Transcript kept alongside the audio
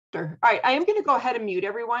All right, I am going to go ahead and mute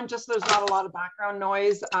everyone just so there's not a lot of background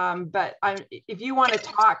noise. But if you want to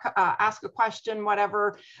talk, ask a question,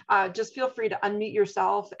 whatever, just feel free to unmute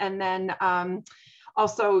yourself. And then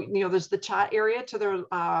also, you know, there's the chat area to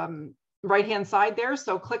the right-hand side there.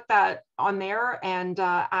 So click that on there and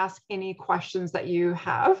ask any questions that you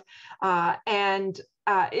have.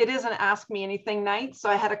 It is an Ask Me Anything night. So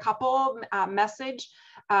I had a couple message.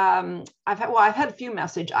 I've had a few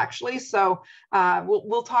message actually. So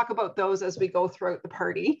we'll talk about those as we go throughout the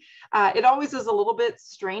party. It always is a little bit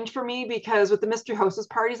strange for me because with the Mystery Hostess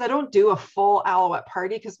parties, I don't do a full Alouette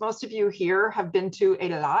party because most of you here have been to a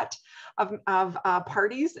lot of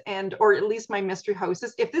parties or at least my Mystery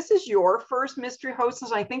Hostess. If this is your first Mystery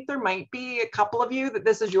Hostess, I think there might be a couple of you that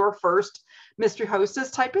this is your first Mystery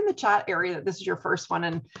Hostess. Type in the chat area that this is your first one,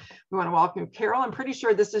 and we want to welcome Carol. I'm pretty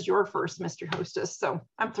sure this is your first Mystery Hostess, so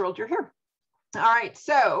I'm thrilled you're here. All right,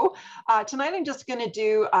 so tonight I'm just going to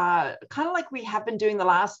do kind of like we have been doing the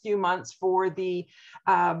last few months for the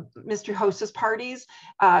Mystery Hostess parties,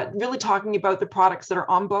 really talking about the products that are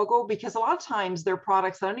on BOGO, because a lot of times they're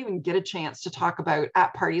products that I don't even get a chance to talk about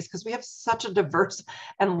at parties because we have such a diverse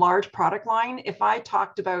and large product line. If I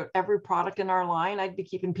talked about every product in our line, I'd be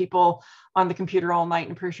keeping people on the computer all night,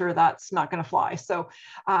 and I'm pretty sure that's not going to fly. So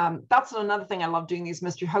that's another thing I love doing these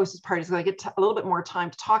Mystery Hostess parties, because I get a little bit more time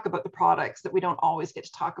to talk about the products that we don't always get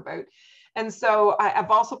to talk about. And so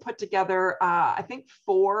I've also put together, I think,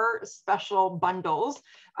 4 special bundles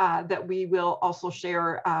that we will also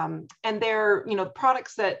share. And they're, you know,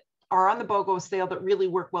 products that are on the BOGO sale that really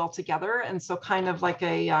work well together. And so kind of like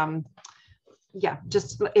a, yeah,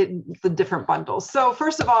 just the different bundles. So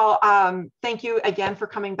first of all, thank you again for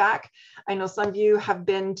coming back. I know some of you have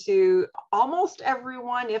been to almost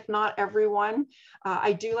everyone, if not everyone.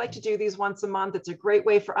 I do like to do these once a month. It's a great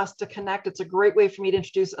way for us to connect. It's a great way for me to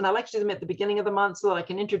introduce, and I like to do them at the beginning of the month so that I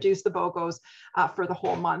can introduce the BOGOs for the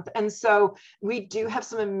whole month. And so we do have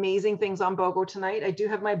some amazing things on BOGO tonight. I do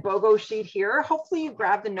have my BOGO sheet here. Hopefully you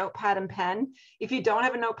grab the notepad and pen. If you don't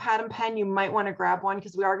have a notepad and pen, you might want to grab one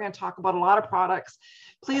because we are going to talk about a lot of products.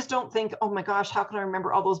 Please don't think, oh my gosh, how can I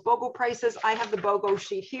remember all those BOGO prices? I have the BOGO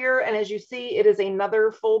sheet here. And as you see, it is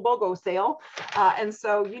another full BOGO sale. And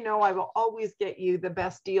so, you know, I will always get you the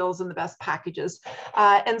best deals and the best packages.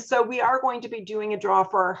 And so we are going to be doing a draw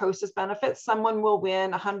for our Hostess benefits. Someone will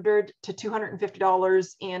win $100 to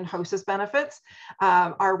 $250 in Hostess benefits.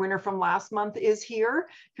 Our winner from last month is here.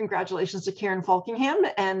 Congratulations to Karen Falkingham,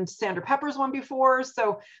 and Sandra Peppers won before.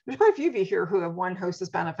 So there's quite a few of you here who have won Hostess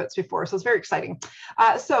benefits before. So it's very exciting.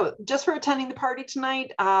 So just for attending the party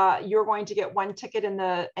tonight, you're going to get 1 ticket in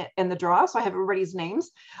the draw. So I have everybody's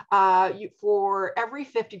names. For every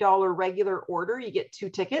 $50 regular order, you get 2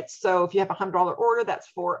 tickets. So if you have a $100 order, that's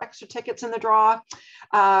 4 extra tickets in the draw.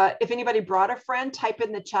 If anybody brought a friend, type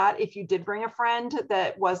in the chat if you did bring a friend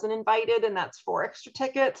that wasn't invited, and that's 4 extra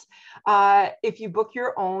tickets. If you book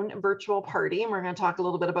your own virtual party, and we're going to talk a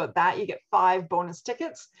little bit about that, you get 5 bonus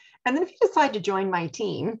tickets. And then if you decide to join my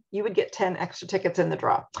team, you would get 10 extra tickets in the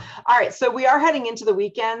draw. All right, so we are heading into the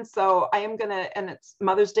weekend. So I am gonna, and it's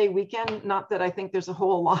Mother's Day weekend, not that I think there's a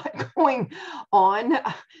whole lot going on,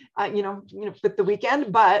 you know, with the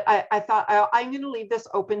weekend, but I thought I'm gonna leave this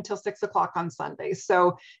open till 6 o'clock on Sunday.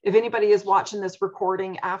 So if anybody is watching this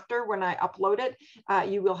recording after when I upload it,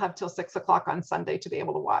 you will have till 6 o'clock on Sunday to be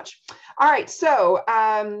able to watch. All right, so,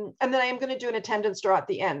 and then I am gonna do an attendance draw at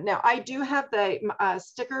the end. Now I do have the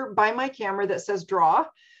sticker by my camera that says draw,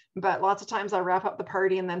 but lots of times I wrap up the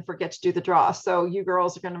party and then forget to do the draw. So you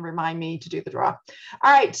girls are going to remind me to do the draw.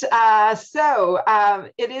 All right.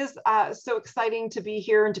 It is so exciting to be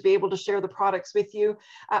here and to be able to share the products with you.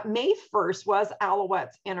 May 1st was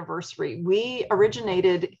Alouette's anniversary. We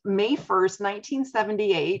originated May 1st,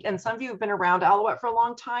 1978. And some of you who've been around Alouette for a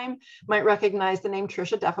long time might recognize the name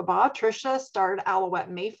Tricia Defabaugh. Tricia started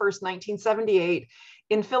Alouette May 1st, 1978.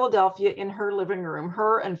 In Philadelphia in her living room,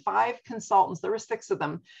 her and 5 consultants, there were 6 of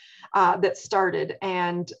them that started,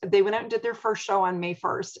 and they went out and did their first show on May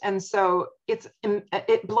 1st. And so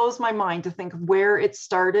it blows my mind to think of where it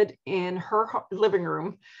started in her living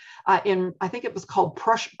room in, I think it was called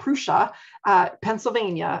Prussia,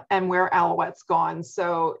 Pennsylvania, and where Alouette's gone.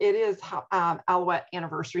 So it is Alouette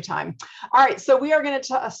anniversary time. All right, so we are going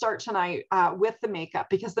to start tonight with the makeup,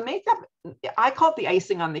 because the makeup, I call it the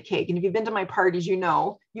icing on the cake. And if you've been to my parties, you know,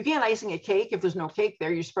 you can't icing a cake if there's no cake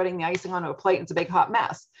there. You're spreading the icing onto a plate and it's a big hot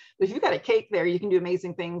mess. But if you've got a cake there, you can do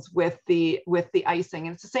amazing things with the icing.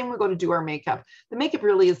 And it's the same when we go to do our makeup. The makeup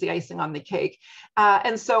really is the icing on the cake.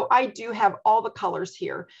 And so I do have all the colors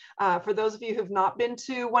here. For those of you who've not been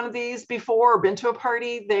to one of these before or been to a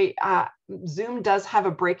party, Zoom does have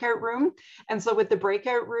a breakout room. And so with the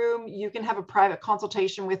breakout room, you can have a private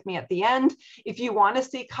consultation with me at the end. If you want to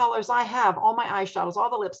see colors, I have all my eyeshadows, all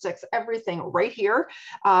the lipsticks, everything right here.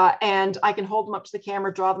 And I can hold them up to the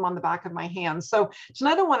camera, draw them on the back of my hands. So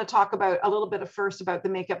tonight I want to talk about a little bit first about the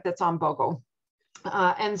makeup that's on BOGO.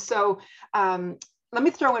 Let me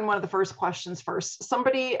throw in one of the first questions first.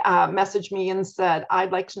 Somebody messaged me and said,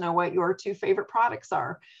 I'd like to know what your 2 favorite products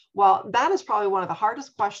are. Well, that is probably one of the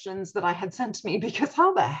hardest questions that I had sent to me, because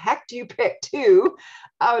how the heck do you pick 2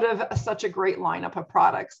 out of such a great lineup of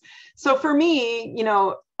products? So for me, you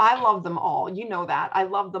know, I love them all. You know that. I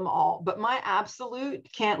love them all. But my absolute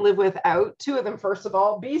can't live without 2 of them. First of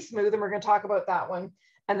all, Be Smooth, and we're going to talk about that one.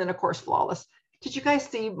 And then, of course, Flawless. Did you guys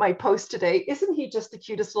see my post today? Isn't he just the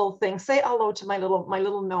cutest little thing? Say hello to my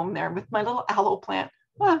little gnome there with my little aloe plant.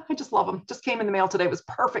 Ah, I just love him. Just came in the mail today. It was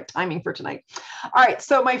perfect timing for tonight. All right.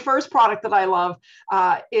 So my first product that I love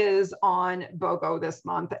is on BOGO this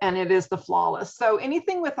month, and it is the Flawless. So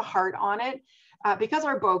anything with a heart on it, because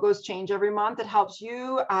our BOGOs change every month, it helps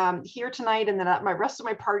you here tonight and then at my rest of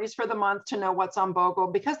my parties for the month to know what's on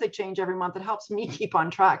BOGO. Because they change every month, it helps me keep on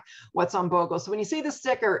track what's on BOGO. So when you see the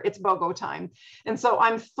sticker, it's BOGO time. And so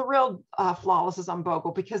I'm thrilled Flawless is on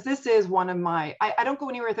BOGO, because this is one of my, I don't go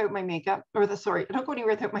anywhere without my makeup, I don't go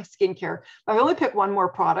anywhere without my skincare. If I only pick one more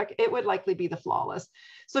product, it would likely be the Flawless.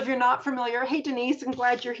 So if you're not familiar, hey, Denise, I'm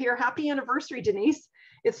glad you're here. Happy anniversary, Denise.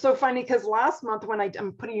 It's so funny because last month when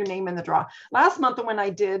I'm putting your name in the draw, last month when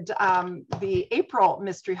I did the April the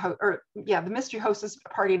Mystery Hostess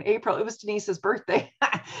party in April, it was Denise's birthday.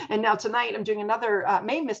 And now tonight I'm doing another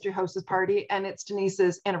May Mystery Hostess party, and it's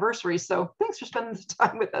Denise's anniversary. So thanks for spending the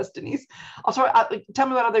time with us, Denise. Tell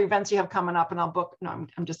me what other events you have coming up and I'll book. No,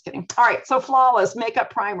 I'm just kidding. All right, so Flawless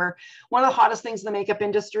Makeup Primer, one of the hottest things in the makeup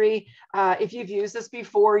industry. If you've used this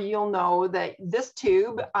before, you'll know that this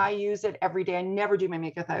tube, I use it every day. I never do my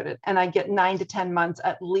makeup without it, and I get 9 to 10 months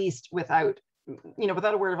at least without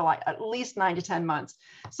a word of a lie, at least 9 to 10 months.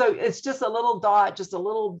 So it's just a little dot, just a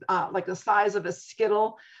little like the size of a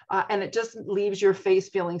Skittle, and it just leaves your face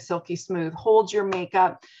feeling silky smooth, holds your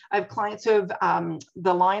makeup. I have clients who have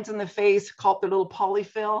the lines in the face, call it their little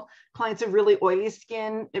polyfill. Clients have really oily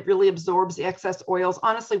skin. It really absorbs the excess oils.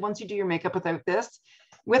 Honestly, once you do your makeup without this,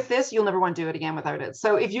 you'll never want to do it again without it.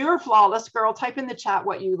 So if you're a Flawless girl, type in the chat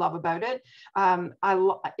what you love about it.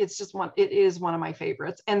 It is one of my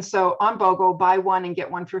favorites. And so on BOGO, buy one and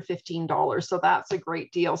get one for $15. So that's a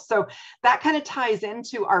great deal. So that kind of ties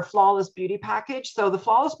into our Flawless Beauty Package. So the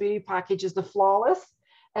Flawless Beauty Package is the Flawless,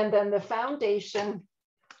 and then the foundation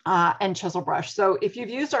and chisel brush. So if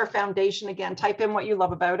you've used our foundation, again, type in what you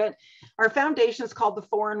love about it. Our foundation is called the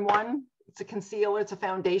 4-in-1. It's a concealer, it's a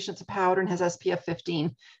foundation, it's a powder, and has SPF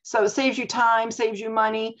 15. So it saves you time, saves you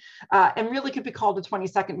money, and really could be called a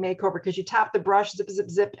 20-second makeover, because you tap the brush, zip, zip,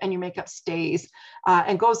 zip, and your makeup stays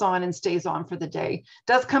and goes on and stays on for the day.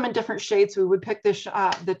 Does come in different shades. So we would pick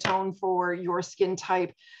the tone for your skin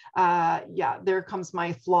type. Yeah, there comes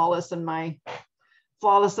my Flawless and my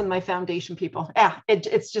foundation, people. Yeah,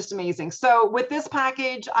 it's just amazing. So with this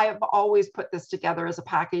package, I have always put this together as a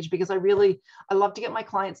package, because I love to get my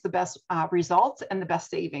clients the best results and the best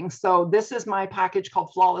savings. So this is my package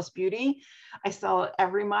called Flawless Beauty. I sell it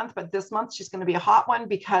every month, but this month she's going to be a hot one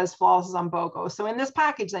because Flawless is on BOGO. So in this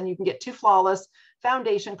package, then you can get 2 Flawless,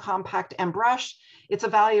 foundation, compact, and brush. It's a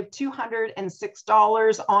value of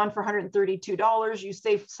 $206 on for $132. You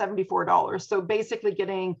save $74. So basically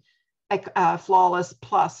getting Flawless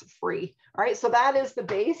plus free. All right, so that is the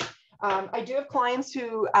base. I do have clients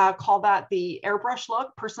who call that the airbrush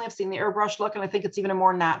look. Personally, I've seen the airbrush look, and I think it's even a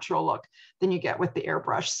more natural look than you get with the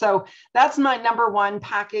airbrush. So that's my number one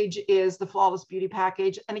package, is the Flawless Beauty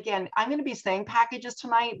Package. And again, I'm going to be saying packages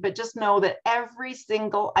tonight, but just know that every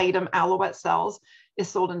single item Alouette sells is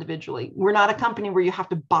sold individually. We're not a company where you have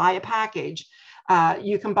to buy a package.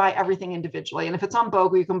 You can buy everything individually. And if it's on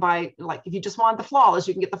BOGO, you can buy, like, if you just want the Flawless,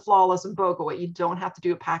 you can get the Flawless and BOGO. You don't have to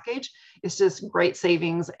do a package. It's just great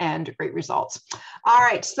savings and great results. All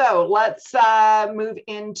right, so let's move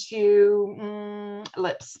into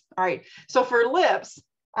lips. All right, so for lips,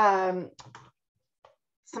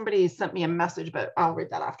 somebody sent me a message, but I'll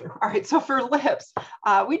read that after. All right, so for lips,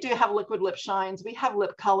 we do have liquid lip shines. We have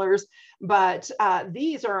lip colors, but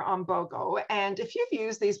these are on BOGO. And if you've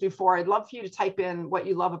used these before, I'd love for you to type in what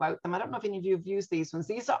you love about them. I don't know if any of you have used these ones.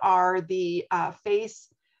 These are the face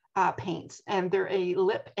paints, and they're a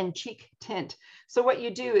lip and cheek tint. So what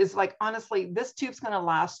you do is, like, honestly, this tube's gonna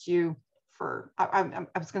last you for, I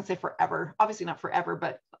was gonna say forever, obviously not forever,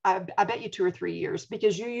 but I bet you 2 or 3 years,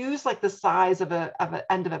 because you use like the size of an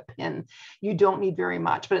end of a pin. You don't need very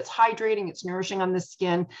much, but it's hydrating, it's nourishing on the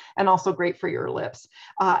skin, and also great for your lips.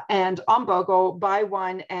 And on BOGO, buy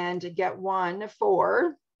one and get one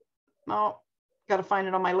for, oh, got to find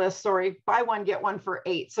it on my list. Sorry. Buy one, get one for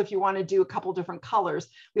 $8. So if you want to do a couple different colors,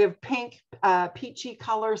 we have pink, peachy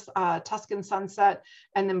colors, Tuscan Sunset,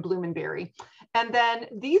 and then Bloomenberry. And then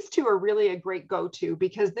these two are really a great go-to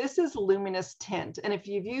because this is Luminous Tint. And if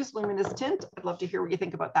you've used Luminous Tint, I'd love to hear what you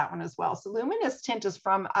think about that one as well. So Luminous Tint is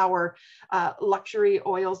from our luxury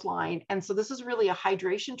oils line. And so this is really a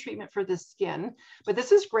hydration treatment for the skin, but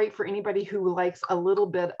this is great for anybody who likes a little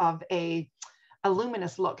bit of a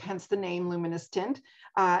luminous look, hence the name Luminous Tint.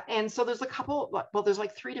 And so there's a couple, well, there's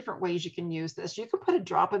like 3 different ways you can use this. You can put a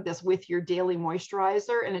drop of this with your daily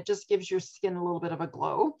moisturizer and it just gives your skin a little bit of a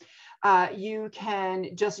glow. You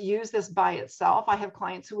can just use this by itself. I have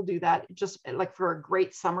clients who will do that just like for a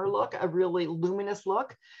great summer look, a really luminous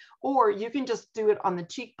look. Or you can just do it on the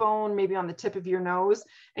cheekbone, maybe on the tip of your nose.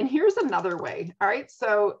 And here's another way. All right.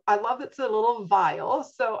 So I love it's a little vial.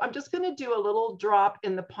 So I'm just going to do a little drop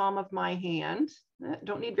in the palm of my hand.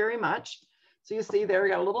 Don't need very much. So you see there, we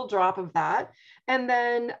got a little drop of that. And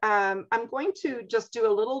then I'm going to just do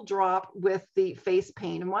a little drop with the face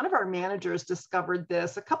paint. And one of our managers discovered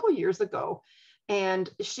this a couple of years ago. And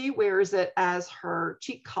she wears it as her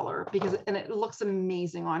cheek color and it looks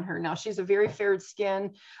amazing on her. Now she's a very fair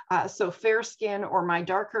skin, so fair skin or my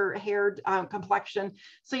darker haired complexion.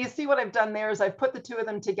 So you see what I've done there is I've put the 2 of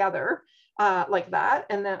them together like that.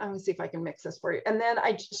 And then I'm gonna see if I can mix this for you. And then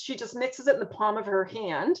she just mixes it in the palm of her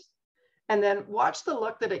hand. And then watch the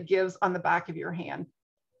look that it gives on the back of your hand.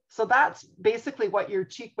 So that's basically what your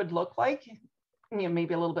cheek would look like. You know,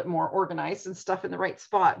 maybe a little bit more organized and stuff in the right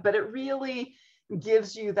spot, but it really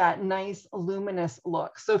gives you that nice luminous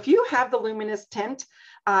look. So if you have the Luminous Tint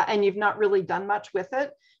and you've not really done much with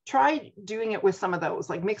it, try doing it with some of those,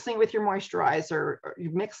 like mixing it with your moisturizer, or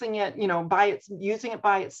mixing it, you know, using it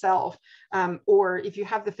by itself. Or if you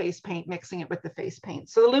have the face paint, mixing it with the face paint.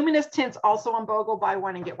 So the Luminous Tint's also on BOGO, buy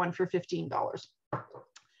one and get one for $15.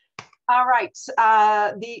 All right,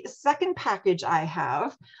 the second package I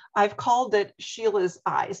have, I've called it Sheila's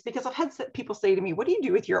Eyes because I've had people say to me, what do you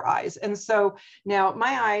do with your eyes? And so now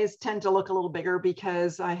my eyes tend to look a little bigger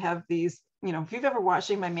because I have these, you know, if you've ever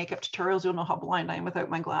watching my makeup tutorials, you'll know how blind I am without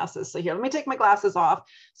my glasses. So here, let me take my glasses off.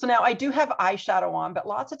 So now I do have eyeshadow on, but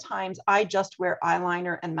lots of times I just wear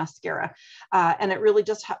eyeliner and mascara and it really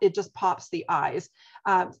just pops the eyes.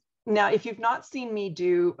 Now, if you've not seen me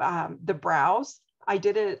do the brows, I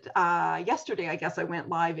did it yesterday. I guess I went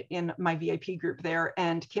live in my VIP group there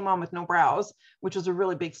and came on with no brows, which was a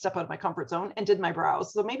really big step out of my comfort zone, and did my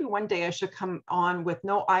brows. So maybe one day I should come on with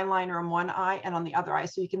no eyeliner on one eye and on the other eye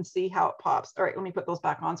so you can see how it pops. All right, let me put those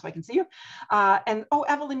back on so I can see you. And oh,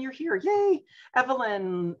 Evelyn, you're here. Yay.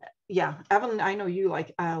 Evelyn. Yeah, Evelyn, I know you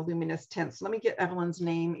like Luminous Tints. So let me get Evelyn's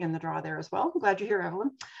name in the draw there as well. I'm glad you're here,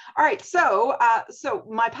 Evelyn. All right, so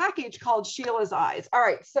my package called Sheila's Eyes. All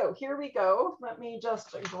right, so here we go. Let me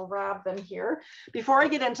just grab them here. Before I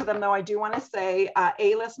get into them, though, I do want to say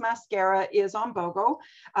A-List Mascara is on BOGO.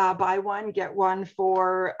 Buy one, get one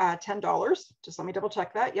for $10. Just let me double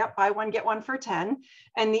check that. Yep, buy one, get one for $10.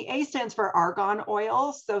 And the A stands for Argan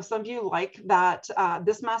Oil. So some of you like that,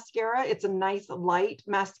 this mascara. It's a nice light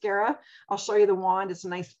mascara. I'll show you the wand. It's a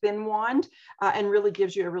nice thin wand and really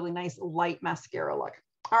gives you a really nice light mascara look.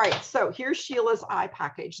 All right, so here's Sheila's eye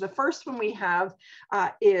package. The first one we have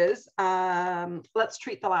is, let's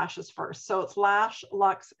treat the lashes first. So it's Lash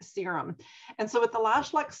Luxe Serum. And so with the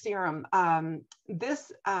Lash Luxe Serum, I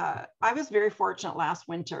was very fortunate last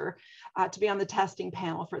winter to be on the testing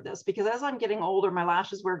panel for this, because as I'm getting older, my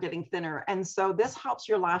lashes were getting thinner. And so this helps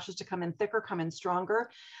your lashes to come in thicker, come in stronger.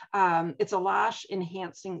 It's a lash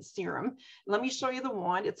enhancing serum. Let me show you the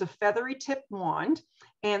wand. It's a feathery tip wand.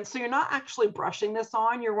 And so you're not actually brushing this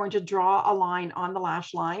on, you're going to draw a line on the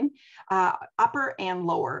lash line, upper and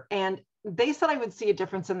lower. And they said I would see a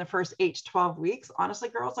difference in the first 8 to 12 weeks. Honestly,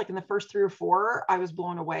 girls, like in the first 3 or 4, I was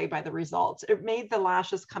blown away by the results. It made the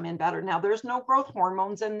lashes come in better. Now, there's no growth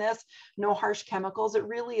hormones in this, no harsh chemicals. It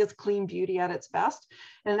really is clean beauty at its best.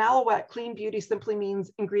 And in Alouette, clean beauty simply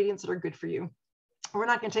means ingredients that are good for you. We're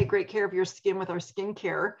not going to take great care of your skin with our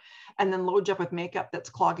skincare and then load you up with makeup that's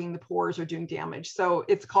clogging the pores or doing damage. So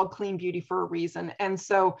it's called clean beauty for a reason. And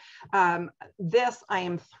so this, I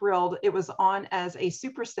am thrilled. It was on as a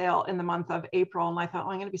super sale in the month of April. And I thought,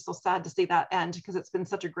 oh, I'm going to be so sad to see that end because it's been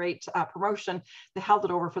such a great promotion. They held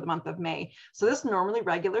it over for the month of May. So this normally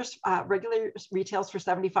regular retails for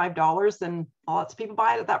 $75, and lots of people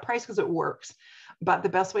buy it at that price because it works. but the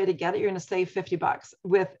best way to get it, you're going to save 50 bucks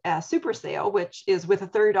with a super sale, which is with a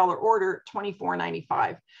 $30 order,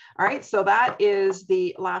 $24.95. All right, so that is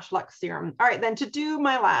the Lash Luxe Serum. All right, then to do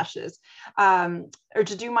my lashes or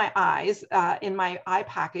to do my eyes in my eye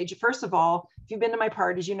package, first of all, if you've been to my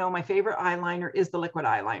parties, you know my favorite eyeliner is the liquid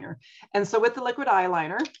eyeliner. And so with the liquid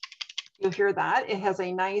eyeliner, you'll hear that it has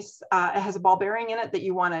a nice, it has a ball bearing in it that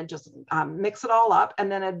you want to just mix it all up,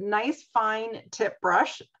 and then a nice fine tip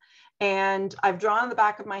brush. And I've drawn the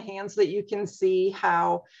back of my hand so that you can see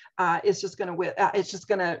how it's just going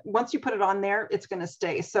to, once you put it on there, it's going to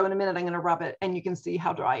stay. So in a minute, I'm going to rub it and you can see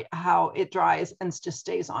how it dries and just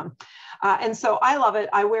stays on. And so I love it.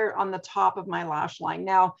 I wear it on the top of my lash line.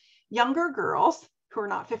 Now, younger girls who are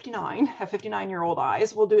not 59, have 59-year-old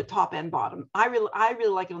eyes, will do it top and bottom. I really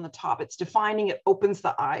like it on the top. It's defining, it opens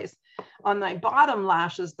the eyes. On my bottom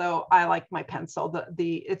lashes though, I like my pencil.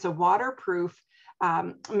 It's a waterproof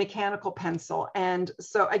mechanical pencil. And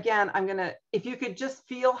so again, if you could just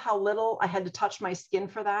feel how little I had to touch my skin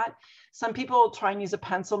for that. Some people try and use a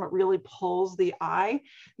pencil and it really pulls the eye.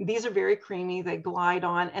 These are very creamy, they glide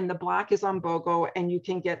on, and the black is on BOGO, and you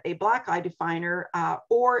can get a black eye definer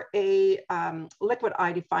or a liquid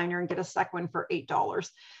eye definer and get a second one for $8.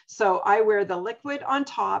 So I wear the liquid on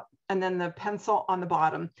top and then the pencil on the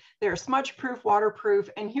bottom. They're smudge proof, waterproof.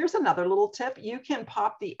 And here's another little tip. You can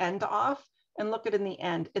pop the end off and look at in the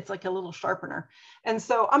end, it's like a little sharpener. And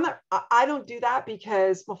so I don't do that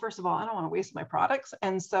because, well, first of all, I don't want to waste my products.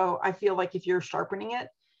 And so I feel like if you're sharpening it,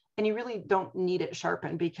 and you really don't need it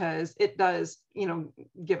sharpened because it does,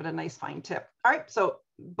 give it a nice fine tip. All right, so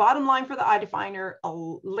bottom line for the eye definer, a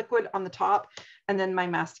liquid on the top, and then my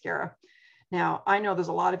mascara. Now, I know there's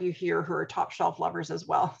a lot of you here who are top shelf lovers as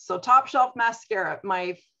well. So top shelf mascara,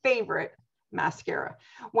 my favorite mascara.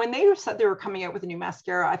 When they said they were coming out with a new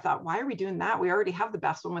mascara, I thought, why are we doing that? We already have the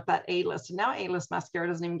best one with that A-list. And now A-list mascara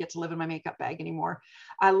doesn't even get to live in my makeup bag anymore.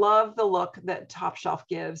 I love the look that Top Shelf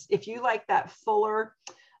gives. If you like that fuller,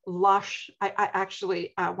 lush, I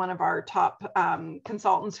actually, one of our top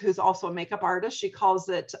consultants who's also a makeup artist, she calls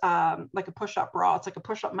it like a push-up bra. It's like a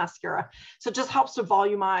push-up mascara. So it just helps to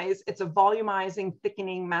volumize. It's a volumizing,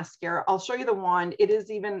 thickening mascara. I'll show you the wand. It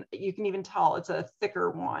is even, you can even tell it's a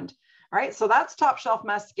thicker wand. All right, so that's Top Shelf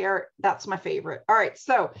mascara. That's my favorite. All right,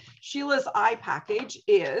 so Sheila's eye package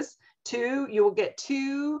is you will get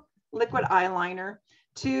 2 liquid eyeliner,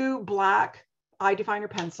 2 black eye definer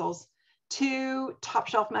pencils, 2 Top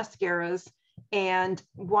Shelf mascaras, and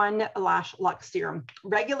 1 Lash Luxe Serum.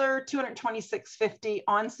 Regular $226.50,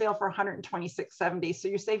 on sale for $126.70. So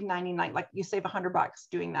you save 99, like you save $100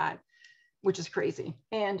 doing that, which is crazy.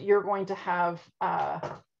 And you're going to have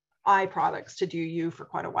eye products to do you for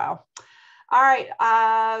quite a while. All right,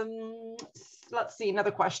 let's see,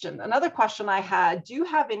 another question. Another question I had, do you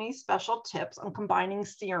have any special tips on combining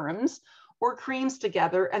serums or creams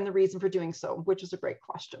together and the reason for doing so, which is a great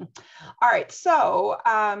question. All right, so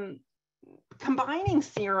combining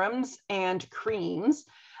serums and creams,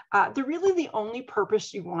 they're really the only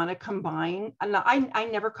purpose you want to combine. And I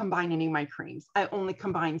never combine any of my creams. I only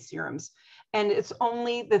combine serums, and it's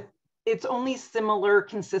only similar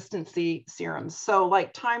consistency serums. So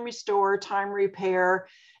like Time Restore, Time Repair,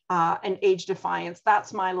 and Age Defiance,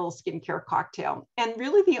 that's my little skincare cocktail. And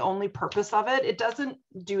really the only purpose of it, it doesn't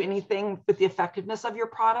do anything with the effectiveness of your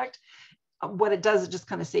product. What it does, it just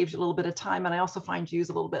kind of saves you a little bit of time. And I also find you use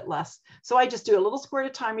a little bit less. So I just do a little squirt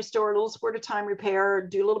of Time Restore, a little squirt of Time Repair,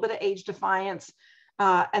 do a little bit of Age Defiance.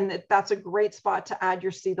 And that's a great spot to add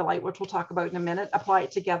your See the Light, which we'll talk about in a minute. Apply it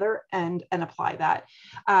together and apply that.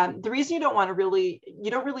 The reason you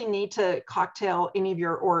don't really need to cocktail any of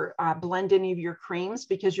your, or blend any of your creams,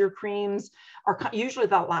 because your creams are usually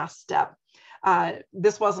that last step.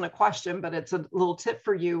 This wasn't a question, but it's a little tip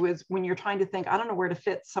for you, is when you're trying to think, I don't know where to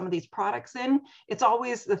fit some of these products in, it's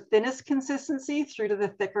always the thinnest consistency through to the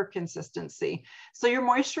thicker consistency. So your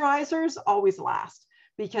moisturizers always last,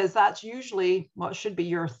 because that's usually what should be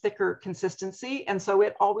your thicker consistency. And so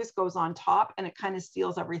it always goes on top and it kind of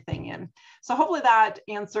seals everything in. So hopefully that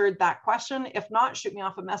answered that question. If not, shoot me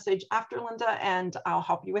off a message after, Linda, and I'll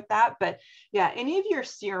help you with that. But yeah, any of your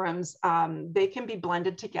serums, they can be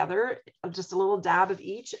blended together, just a little dab of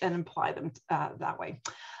each, and apply them that way.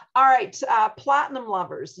 All right, platinum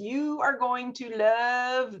lovers, you are going to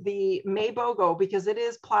love the May BOGO because it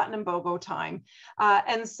is platinum BOGO time.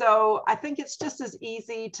 And so I think it's just as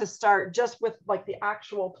easy to start just with like the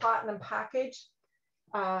actual platinum package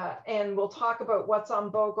and we'll talk about what's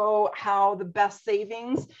on BOGO, how the best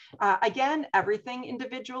savings. Again, everything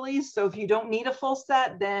individually. So if you don't need a full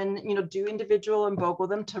set, then do individual and BOGO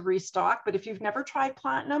them to restock. But if you've never tried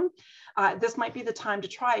Platinum, this might be the time to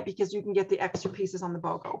try it because you can get the extra pieces on the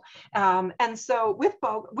BOGO. And so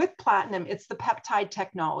with Platinum, it's the peptide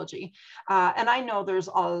technology. And I know there's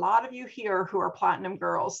a lot of you here who are Platinum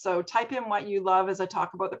girls. So type in what you love as I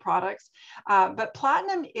talk about the products. But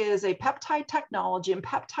Platinum is a peptide technology, and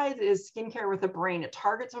peptide is skincare with a brain. It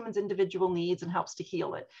targets women's individual needs and helps to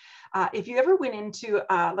heal it. If you ever went into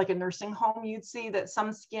like a nursing home, you'd see that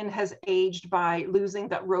some skin has aged by losing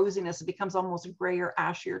that rosiness. It becomes almost gray or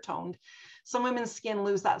ashier toned. Some women's skin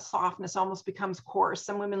lose that softness, almost becomes coarse.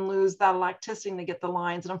 Some women lose that elasticity to get the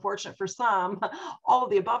lines. And unfortunately for some, all of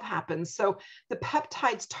the above happens. So the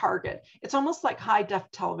peptides target, it's almost like high def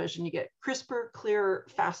television. You get crisper, clearer,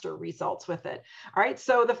 faster results with it. All right,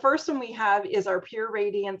 so the first one we have is our Pure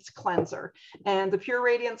Radiance Cleanser. And the Pure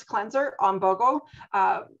Radiance Cleanser on BOGO,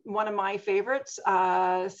 one of my favorites,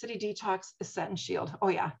 City Detox Set and Shield. Oh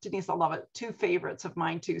yeah, Denise, I love it. Two favorites of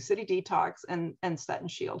mine too, City Detox and Set and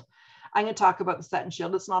Shield. I'm going to talk about the Set and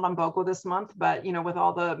Shield. It's not on BOGO this month, but with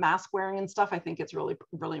all the mask wearing and stuff, I think it's really,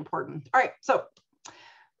 really important. All right, so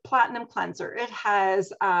Platinum Cleanser. It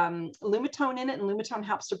has Lumitone in it, and Lumitone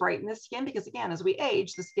helps to brighten the skin because, again, as we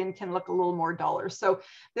age, the skin can look a little more duller. So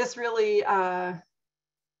this really, okay,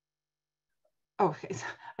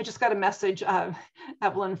 I just got a message,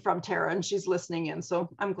 Evelyn, from Tara, and she's listening in. So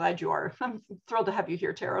I'm glad you are. I'm thrilled to have you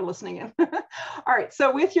here, Tara, listening in. All right,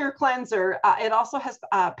 so with your cleanser, it also has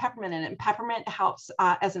peppermint in it. And peppermint helps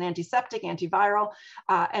as an antiseptic, antiviral,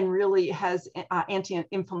 and really has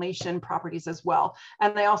anti-inflammation properties as well.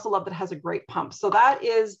 And I also love that it has a great pump. So that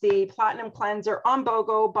is the Platinum Cleanser on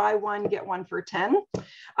BOGO. Buy one, get one for 10.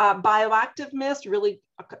 Bioactive Mist, really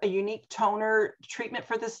a unique toner treatment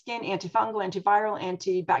for the skin, antifungal, antiviral,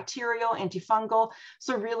 antibacterial, antifungal.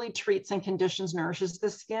 So really treats and conditions, nourishes the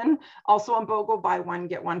skin. Also on BOGO, buy one,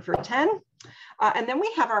 get one for 10. And then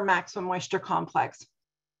we have our Maximum Moisture Complex.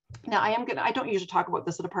 Now I don't usually talk about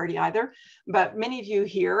this at a party either, but many of you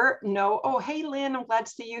here know, oh, hey, Lynn, I'm glad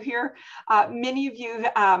to see you here. Many of you,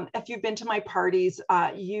 if you've been to my parties,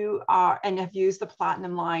 you are, and have used the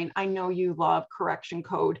Platinum line, I know you love Correction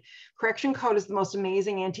Code. Correction Code is the most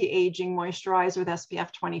amazing anti-aging moisturizer with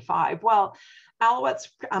SPF 25. Well, Alouette's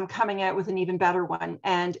coming out with an even better one,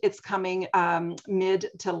 and it's coming mid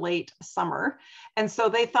to late summer. And so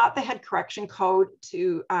they thought they had Correction Code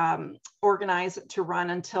to organize to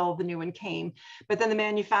run until the new one came. But then the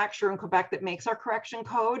manufacturer in Quebec that makes our Correction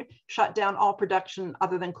Code shut down all production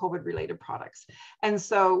other than COVID-related products. And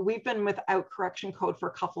so we've been without Correction Code for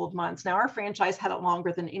a couple of months. Now our franchise had it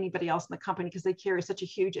longer than anybody else in the company because they carry such a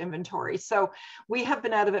huge inventory. So we have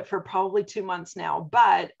been out of it for probably 2 months now,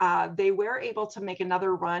 but they were able to make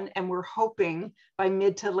another run, and we're hoping by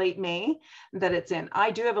mid to late May that it's in. I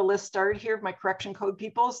do have a list started here of my Correction Code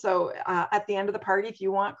people. So at the end of the party, if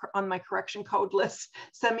you want on my Correction Code list,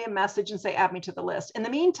 send me a message and say, add me to the list. In the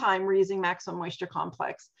meantime, we're using Maximum Moisture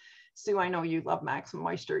Complex. Sue, I know you love Maximum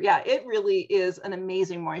Moisture. Yeah, it really is an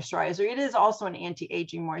amazing moisturizer. It is also an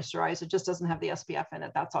anti-aging moisturizer. It just doesn't have the SPF in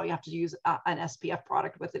it. That's all. You have to use an SPF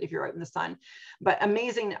product with it if you're out in the sun. But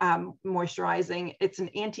amazing moisturizing. It's an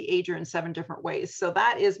anti-ager in 7 different ways. So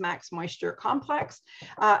that is Max Moisture Complex.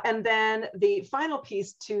 And then the final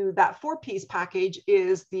piece to that 4-piece package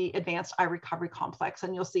is the Advanced Eye Recovery Complex.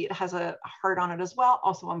 And you'll see it has a heart on it as well,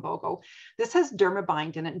 also on BOGO. This has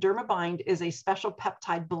Dermabind in it. Dermabind is a special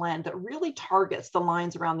peptide blend that really targets the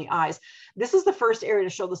lines around the eyes. This is the first area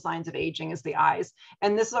to show the signs of aging is the eyes.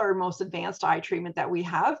 And this is our most advanced eye treatment that we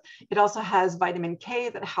have. It also has vitamin K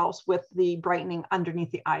that helps with the brightening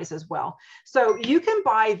underneath the eyes as well. So you can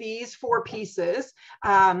buy these 4 pieces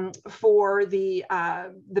for the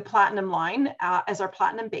Platinum line as our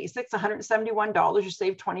Platinum Basics, $171. You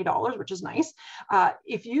save $20, which is nice.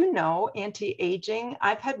 If you know anti-aging,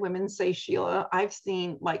 I've had women say, Sheila, I've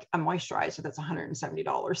seen like a moisturizer that's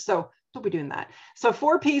 $170. So don't be doing that. So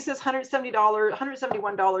 4 pieces, $170,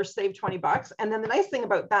 $171, save $20. And then the nice thing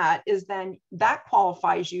about that is then that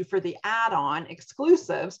qualifies you for the add-on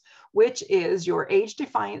exclusives, which is your Age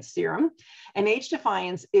Defiance Serum. And Age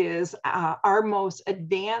Defiance is our most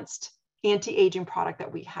advanced anti-aging product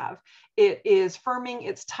that we have. It is firming,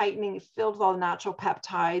 it's tightening, filled with all the natural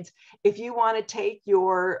peptides. If you want to take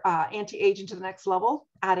your anti-aging to the next level,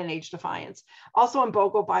 add an Age Defiance. Also on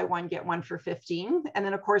BOGO, buy one, get one for 15. And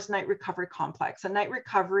then of course, Night Recovery Complex. And Night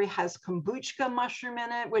Recovery has kombucha mushroom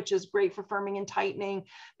in it, which is great for firming and tightening.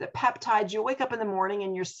 The peptides, you wake up in the morning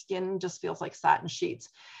and your skin just feels like satin sheets.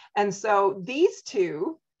 And so these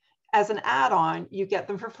two, As an add-on, you get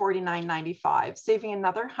them for $49.95, saving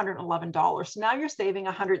another $111. So now you're saving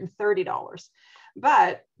 $130.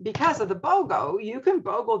 But because of the BOGO, you can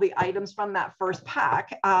BOGO the items from that first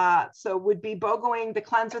pack. So would be BOGOing the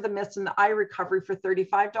cleanser, the mist, and the eye recovery for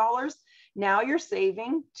 $35. Now you're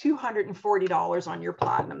saving $240 on your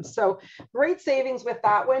platinum. So great savings with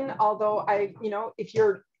that one. Although if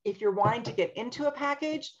you're wanting to get into a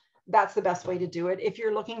package, that's the best way to do it. If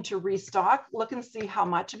you're looking to restock, look and see how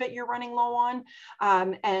much of it you're running low on.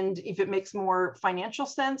 And if it makes more financial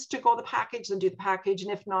sense to go the package, then do the package.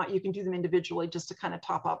 And if not, you can do them individually just to kind of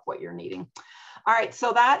top up what you're needing. All right,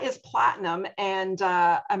 so that is platinum, and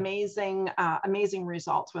amazing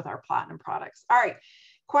results with our platinum products. All right,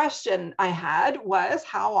 question I had was,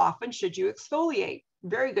 how often should you exfoliate?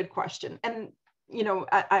 Very good question. And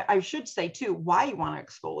I should say too, why you want to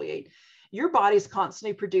exfoliate. Your body's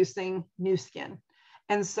constantly producing new skin.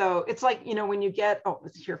 And so it's like, when you get,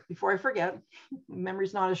 here, before I forget,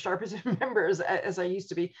 memory's not as sharp as I remember as I used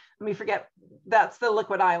to be. Let me forget, that's the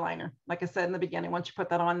liquid eyeliner. Like I said in the beginning, once you put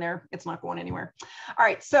that on there, it's not going anywhere. All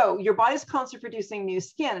right, so your body's constantly producing new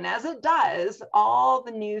skin. And as it does, all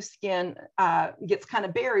the new skin gets kind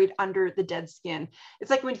of buried under the dead skin.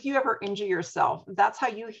 It's like if you ever injure yourself, that's how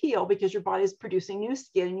you heal, because your body's producing new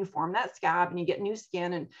skin and you form that scab and you get new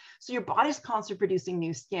skin. And so your body's constantly producing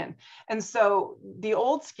new skin. And so the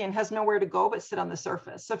old skin has nowhere to go but sit on the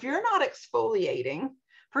surface. So if you're not exfoliating,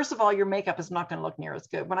 first of all, your makeup is not going to look near as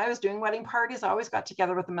good. When I was doing wedding parties, I always got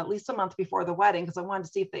together with them at least a month before the wedding because I wanted to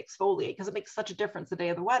see if they exfoliate, because it makes such a difference the day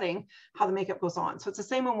of the wedding, how the makeup goes on. So it's the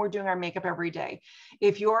same when we're doing our makeup every day.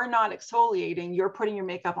 If you're not exfoliating, you're putting your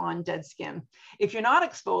makeup on dead skin. If you're not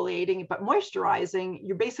exfoliating but moisturizing,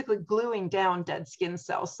 you're basically gluing down dead skin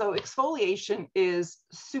cells. So exfoliation is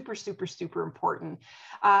super, super, super important.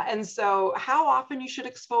 And so how often you should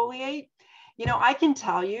exfoliate? I can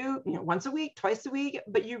tell you, once a week, twice a week,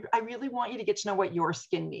 but I really want you to get to know what your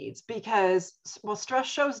skin needs, because, well, stress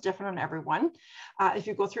shows different on everyone. If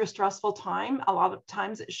you go through a stressful time, a lot of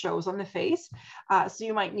times it shows on the face. So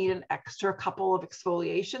you might need an extra couple of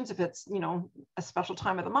exfoliations if it's, a special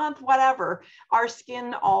time of the month, whatever. Our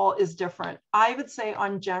skin all is different. I would say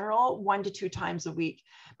on general, 1 to 2 times a week.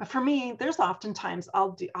 But for me, there's oftentimes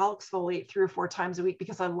I'll exfoliate 3 or 4 times a week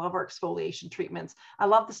because I love our exfoliation treatments. I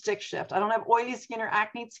love the stick shift. I don't have oily skin or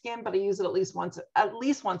acne skin, but I use it at least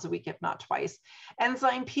once a week, if not twice.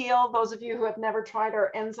 Enzyme peel, those of you who have never tried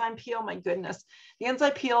our enzyme peel, my goodness, the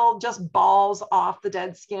enzyme peel just balls off the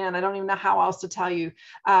dead skin. I don't even know how else to tell you.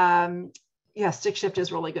 Yeah, stick shift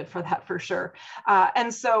is really good for that, for sure.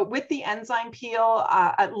 And so with the enzyme peel,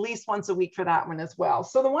 at least once a week for that one as well.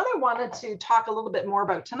 So the one I wanted to talk a little bit more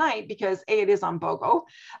about tonight, because it is on BOGO,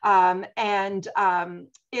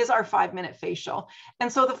 is our 5-minute facial.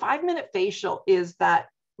 And so the 5-minute facial is that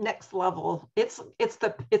next level. It's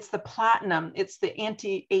the platinum, it's the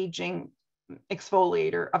anti-aging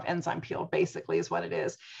exfoliator of enzyme peel, basically, is what it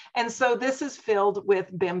is. And so this is filled with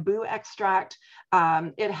bamboo extract.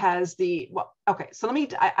 It has okay, so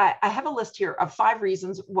I have a list here of 5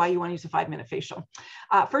 reasons why you want to use a 5-minute facial.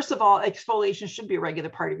 First of all, exfoliation should be a regular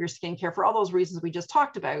part of your skincare for all those reasons we just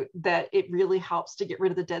talked about, that it really helps to get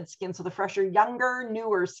rid of the dead skin. So the fresher, younger,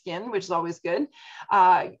 newer skin, which is always good.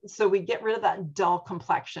 So we get rid of that dull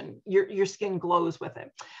complexion. Your skin glows with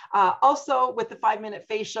it. Also, with the 5-minute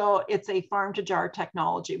facial, it's a farm to jar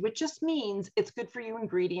technology, which just means it's good for you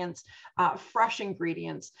ingredients, fresh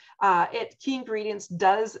ingredients. Key ingredients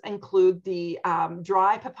does include the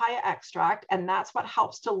dry papaya extract, and that's what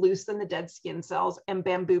helps to loosen the dead skin cells, and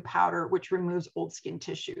bamboo powder, which removes old skin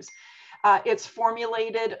tissues. It's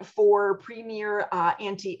formulated for premier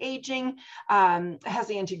anti-aging, has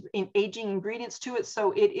the anti-aging ingredients to it.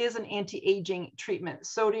 So it is an anti-aging treatment.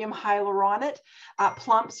 Sodium hyaluronate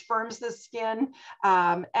plumps, firms the skin,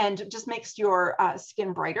 and just makes your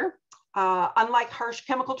skin brighter. Unlike harsh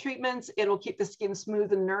chemical treatments, it'll keep the skin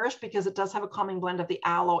smooth and nourished because it does have a calming blend of the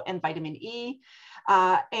aloe and vitamin E.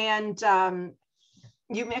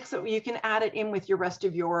 You mix it, you can add it in with your rest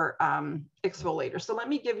of your exfoliator. So let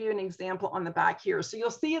me give you an example on the back here. So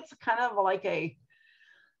you'll see it's kind of like a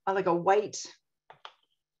white,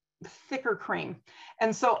 thicker cream.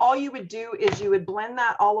 And so all you would do is you would blend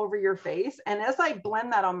that all over your face. And as I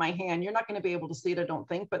blend that on my hand, you're not going to be able to see it, I don't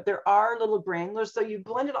think, but there are little granulars. So you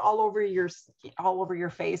blend it all over your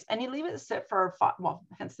face, and you leave it sit for,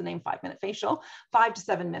 hence the name 5-minute facial, 5 to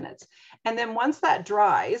 7 minutes. And then once that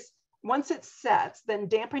dries, once it sets, then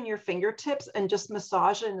dampen your fingertips and just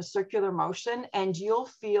massage it in a circular motion, and you'll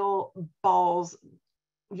feel balls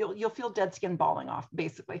you'll feel dead skin falling off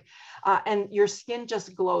basically. And your skin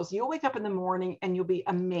just glows. You'll wake up in the morning and you'll be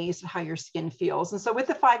amazed at how your skin feels. And so with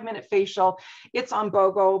the 5-minute facial, it's on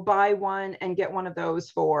BOGO. Buy one and get one of those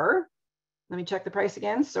for, let me check the price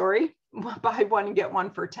again. Sorry. Buy one and get one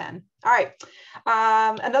for 10. All right.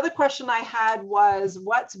 Another question I had was,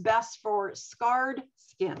 what's best for scarred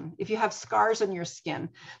skin? If you have scars on your skin,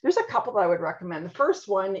 there's a couple that I would recommend. The first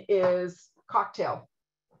one is Cocktail,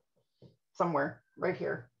 somewhere right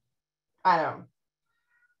here. I don't know.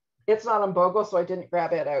 It's not on BOGO, so I didn't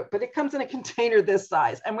grab it out, but it comes in a container this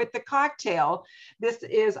size. And with the Cocktail, this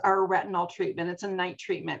is our retinol treatment. It's a night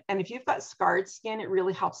treatment. And if you've got scarred skin, it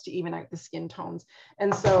really helps to even out the skin tones.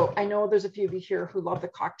 And so I know there's a few of you here who love the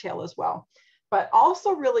Cocktail as well. But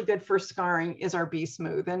also really good for scarring is our Be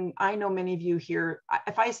Smooth. And I know many of you here,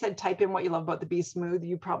 if I said type in what you love about the Be Smooth,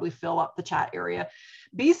 you probably fill up the chat area.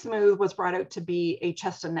 Be Smooth was brought out to be a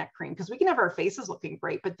chest and neck cream because we can have our faces looking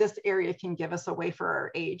great, but this area can give us away for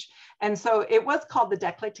our age. And so it was called the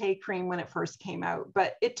décolleté cream when it first came out,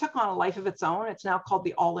 but it took on a life of its own. It's now called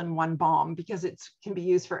the all-in-one balm because it can be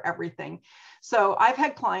used for everything. So I've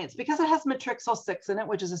had clients, because it has matrixyl 6 in it,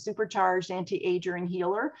 which is a supercharged anti-ager and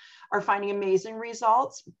healer, are finding amazing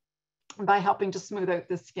results by helping to smooth out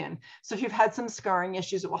the skin. So if you've had some scarring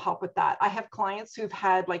issues, it will help with that. I have clients who've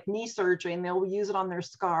had like knee surgery and they'll use it on their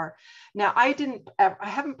scar. Now I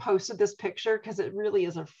haven't posted this picture because it really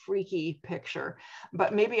is a freaky picture,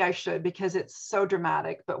 but maybe I should because it's so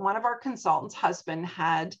dramatic. But one of our consultants' husband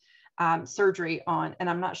had surgery on, and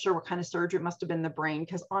I'm not sure what kind of surgery. It must have been the brain,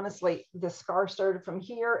 because honestly, the scar started from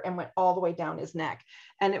here and went all the way down his neck.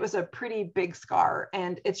 And it was a pretty big scar,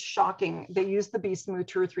 and it's shocking. They use the Be Smooth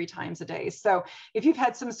 2 or 3 times a day. So if you've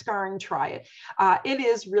had some scarring, try it. It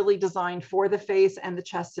is really designed for the face and the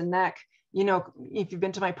chest and neck. You know, if you've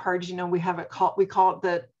been to my parties, you know, we call it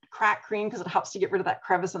the crack cream because it helps to get rid of that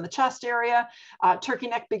crevice in the chest area. Turkey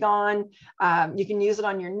neck be gone. You can use it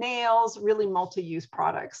on your nails, really multi-use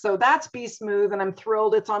products. So that's Be Smooth, and I'm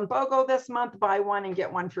thrilled it's on BOGO this month. Buy one and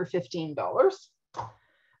get one for $15. All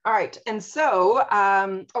right, and so,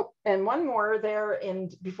 oh, and one more there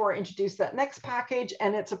before I introduce that next package,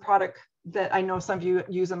 and it's a product that I know some of you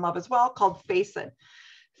use and love as well, called Face It.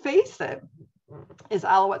 Face It is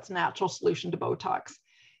Alouette's natural solution to Botox.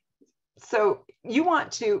 So you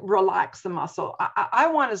want to relax the muscle. I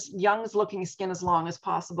want as young as looking skin as long as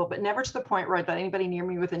possible, but never to the point where I'd let anybody near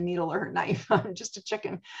me with a needle or a knife. I'm just a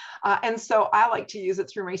chicken. And so I like to use it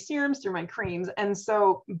through my serums, through my creams. And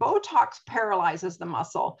so Botox paralyzes the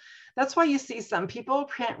muscle. That's why you see some people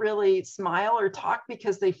can't really smile or talk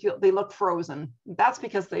because they look frozen. That's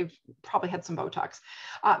because they've probably had some Botox.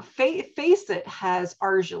 Face It has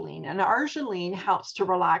arginine, and arginine helps to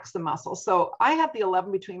relax the muscle. So I have the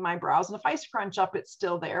 11 between my brows, and if I scrunch up, it's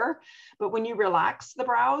still there. But when you relax the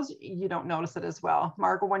brows, you don't notice it as well.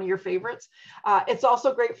 Margot, one of your favorites. It's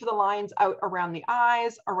also great for the lines out around the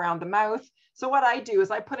eyes, around the mouth. So what I do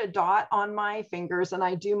is I put a dot on my fingers and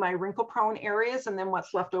I do my wrinkle prone areas, and then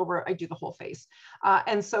what's left over, I do the whole face.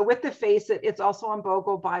 And so with the Face It, it's also on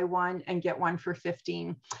BOGO. Buy one and get one for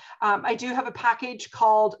 15. I do have a package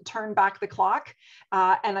called Turn Back the Clock,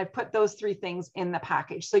 and I put those 3 things in the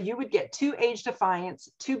package. So you would get 2 Age Defiance,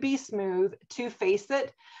 2 Be Smooth, 2 Face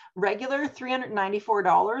It, regular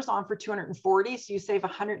 $394 on for $240. So you save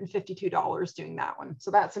 $152 doing that one.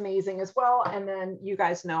 So that's amazing as well. And then you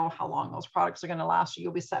guys know how long those products are going to last you.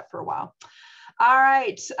 You'll be set for a while. All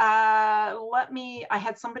right. I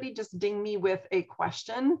had somebody just ding me with a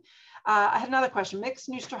question. I had another question. Mixed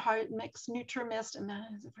Nutrimist, and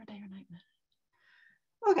is it for day or night?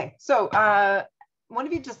 Okay. So, one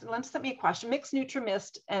of you just sent me a question, Mixed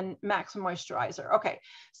Nutrimist and Maximum Moisturizer. Okay,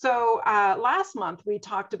 so last month we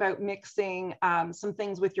talked about mixing some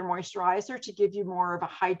things with your moisturizer to give you more of a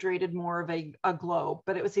hydrated, more of a glow,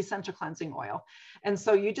 but it was essential cleansing oil. And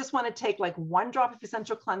so you just want to take like 1 drop of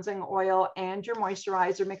essential cleansing oil and your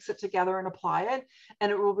moisturizer, mix it together and apply it, and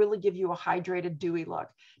it will really give you a hydrated, dewy look.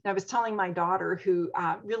 Now I was telling my daughter who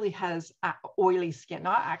really has oily skin,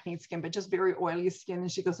 not acne skin, but just very oily skin. And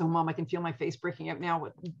she goes, oh, Mom, I can feel my face breaking out now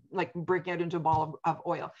with like breaking out into a ball of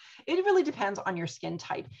oil. It really depends on your skin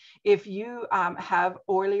type. If you have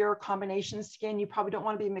oilier combination skin, you probably don't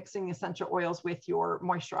want to be mixing essential oils with your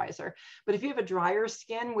moisturizer. But if you have a drier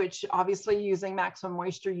skin, which obviously using Maximum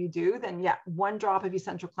Moisture you do, then yeah, 1 drop of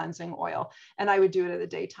essential cleansing oil. And I would do it at the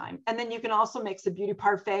daytime. And then you can also mix the Beauty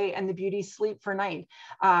Parfait and the Beauty Sleep for night.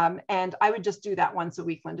 And I would just do that once a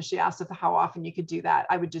week. Linda, she asked how often you could do that.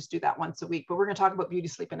 I would just do that once a week, but we're going to talk about Beauty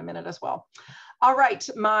Sleep in a minute as well. All right,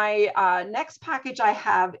 my next package I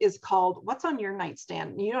have is called What's on Your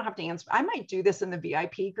Nightstand? You don't have to answer. I might do this in the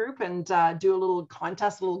VIP group and do a little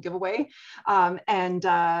contest, a little giveaway, and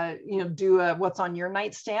do a What's on Your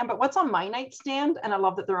Nightstand. But what's on my nightstand, and I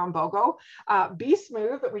love that they're on BOGO, Be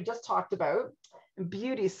Smooth that we just talked about,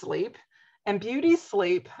 Beauty Sleep. And Beauty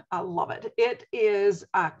Sleep, I love it. It is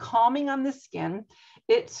calming on the skin.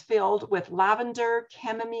 It's filled with lavender,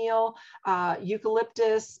 chamomile,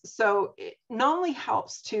 eucalyptus. So it not only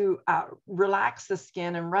helps to relax the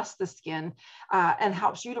skin and rest the skin and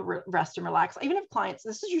helps you to rest and relax. I even have clients,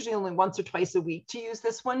 this is usually only once or twice a week to use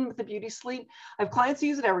this one with the Beauty Sleep. I have clients who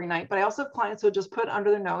use it every night, but I also have clients who just put it under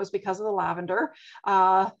their nose because of the lavender.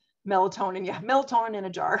 Melatonin, yeah, melatonin in a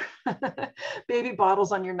jar. Baby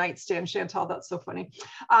bottles on your nightstand, Chantal, that's so funny.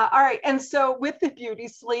 All right, and so with the Beauty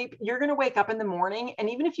Sleep, you're gonna wake up in the morning, and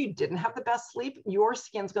even if you didn't have the best sleep, your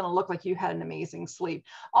skin's gonna look like you had an amazing sleep.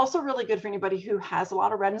 Also really good for anybody who has a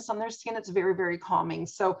lot of redness on their skin. It's very, very calming.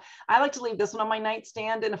 So I like to leave this one on my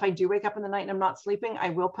nightstand, and if I do wake up in the night and I'm not sleeping,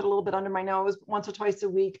 I will put a little bit under my nose once or twice a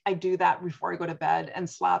week. I do that before I go to bed and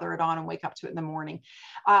slather it on and wake up to it in the morning.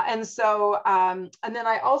 And then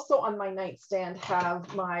I also on my nightstand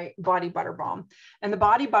have my body butter balm, and the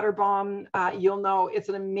body butter balm, you'll know it's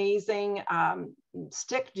an amazing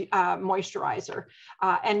stick moisturizer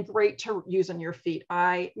and great to use on your feet.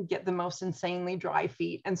 I get the most insanely dry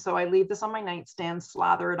feet, and so I leave this on my nightstand,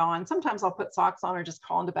 slather it on. Sometimes I'll put socks on or just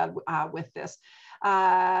crawl into bed with this.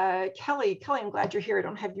 Kelly, I'm glad you're here. I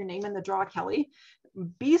don't have your name in the draw, Kelly.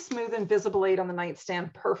 Be Smooth Invisible Aid on the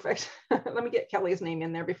nightstand. Perfect. Let me get Kelly's name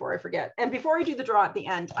in there before I forget. And before I do the draw at the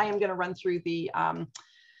end, I am going to run through the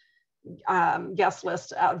guest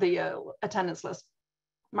list, the attendance list.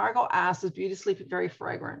 Margot asks, is Beauty Sleep very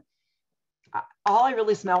fragrant? All I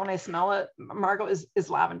really smell when I smell it, Margot, is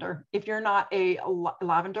lavender. If you're not a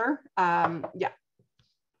lavender, yeah.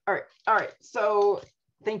 All right. So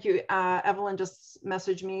thank you. Evelyn just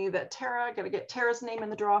messaged me that Tara, got to get Tara's name in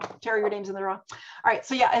the draw. Tara, your name's in the draw. All right.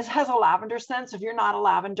 So yeah, it has a lavender scent. So if you're not a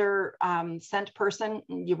lavender scent person,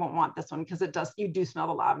 you won't want this one because you do smell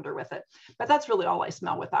the lavender with it. But that's really all I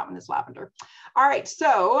smell with that one is lavender. All right.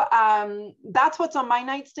 So that's what's on my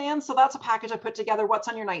nightstand. So that's a package I put together. What's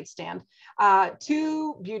on your nightstand?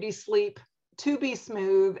 2 Beauty Sleep, 2 Be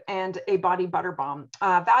Smooth, and a body butter balm.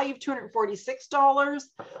 Value of $246,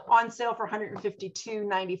 on sale for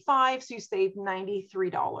 $152.95, so you save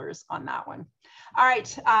 $93 on that one. All right,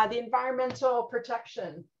 the environmental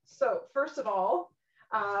protection. So first of all,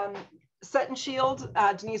 Set and Shield.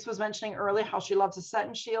 Denise was mentioning earlier how she loves a Set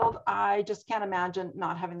and Shield. I just can't imagine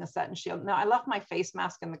not having the Set and Shield. Now, I left my face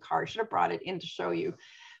mask in the car. I should have brought it in to show you,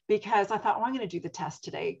 because I thought, well, I'm going to do the test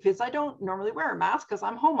today because I don't normally wear a mask because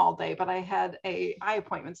I'm home all day, but I had an eye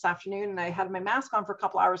appointment this afternoon and I had my mask on for a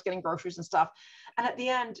couple hours getting groceries and stuff. And at the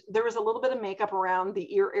end, there was a little bit of makeup around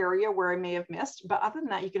the ear area where I may have missed, but other than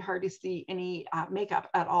that, you could hardly see any makeup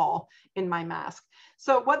at all in my mask.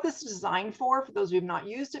 So what this is designed for those who have not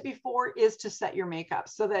used it before, is to set your makeup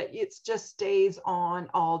so that it just stays on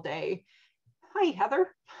all day. Hi, Heather.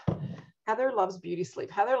 Heather loves Beauty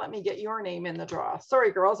Sleep. Heather, let me get your name in the draw.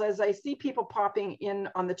 Sorry, girls, as I see people popping in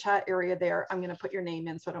on the chat area there, I'm going to put your name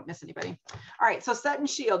in so I don't miss anybody. All right, so Set and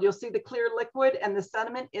Shield, you'll see the clear liquid, and the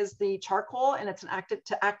sediment is the charcoal, and it's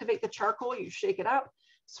to activate the charcoal, you shake it up,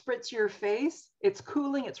 spritz your face. It's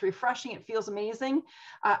cooling, it's refreshing, it feels amazing,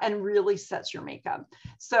 and really sets your makeup.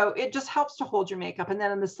 So it just helps to hold your makeup. And then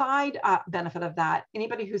on the side benefit of that,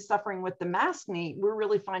 anybody who's suffering with the maskne, we're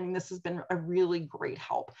really finding this has been a really great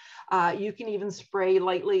help. You can even spray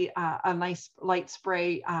lightly, a nice light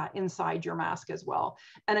spray inside your mask as well.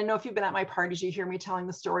 And I know if you've been at my parties, you hear me telling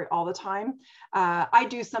the story all the time. I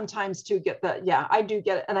do sometimes too get the, yeah, I do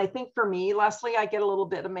get it. And I think for me, Leslie, I get a little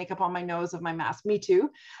bit of makeup on my nose of my mask. Me too.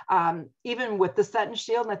 Even with the Set and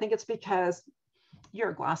Shield, and I think it's because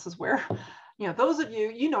you're a glasses wearer. You know, those of you,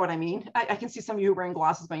 you know what I mean. I can see some of you wearing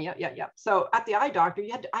glasses going, yeah. So at the eye doctor,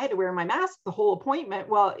 I had to wear my mask the whole appointment.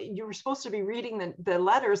 Well, you were supposed to be reading the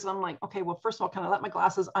letters. And I'm like, okay, well, first of all, can I let my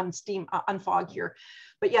glasses unfog here?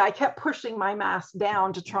 But yeah, I kept pushing my mask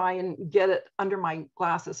down to try and get it under my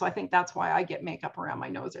glasses. So I think that's why I get makeup around my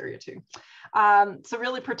nose area too. So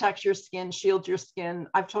really protects your skin, shields your skin.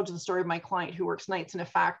 I've told you the story of my client who works nights in a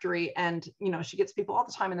factory, and you know, she gets people all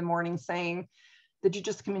the time in the morning saying, did you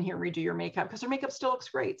just come in here and redo your makeup? Because her makeup still looks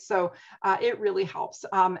great. So it really helps.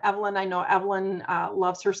 Evelyn, I know Evelyn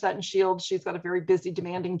loves her Set and Shield. She's got a very busy,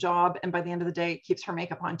 demanding job. And by the end of the day, it keeps her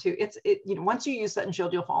makeup on too. You know, once you use Set and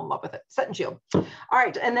Shield, you'll fall in love with it. Set and Shield. All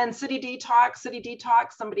right. And then City Detox. City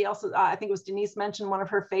Detox, somebody else, I think it was Denise mentioned one of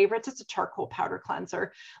her favorites. It's a charcoal powder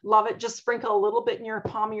cleanser. Love it. Just sprinkle a little bit in your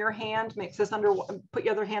palm of your hand. Mix this put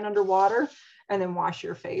your other hand under water, and then wash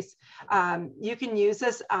your face. You can use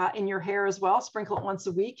this in your hair as well. Sprinkle it once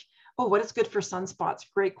a week. Oh, what is good for sunspots?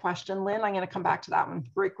 Great question, Lynn. I'm going to come back to that one.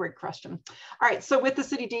 Great question. All right. So with the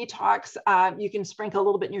City Detox, you can sprinkle a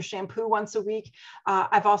little bit in your shampoo once a week.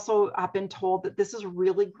 I've also been told that this is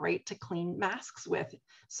really great to clean masks with.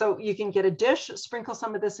 So you can get a dish, sprinkle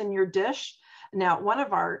some of this in your dish. Now, one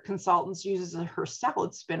of our consultants uses her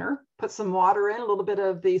salad spinner, puts some water in, a little bit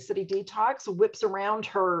of the City Detox, whips around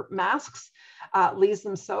her masks, leaves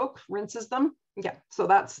them soak, rinses them. Yeah, so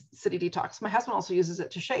that's City Detox. My husband also uses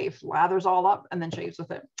it to shave, lathers all up and then shaves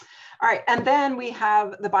with it. All right, and then we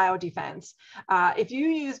have the Biodefense. If you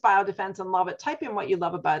use Biodefense and love it, type in what you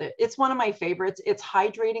love about it. It's one of my favorites. It's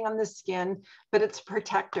hydrating on the skin, but it's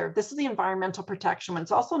protector. This is the environmental protection one.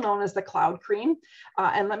 It's also known as the cloud cream.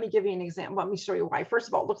 And let me give you an example. Let me show you why. First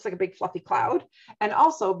of all, it looks like a big fluffy cloud. And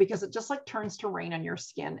also because it just like turns to rain on your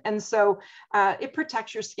skin. And so it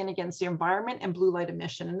protects your skin against the environment and blue light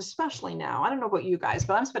emission. And especially now, I don't know about you guys,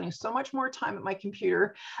 but I'm spending so much more time at my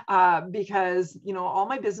computer because, you know, all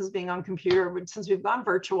my business being on computer, since we've gone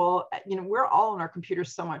virtual, you know, we're all on our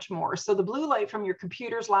computers so much more. So the blue light from your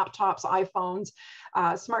computers, laptops, iPhones,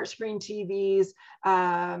 smart screen TVs,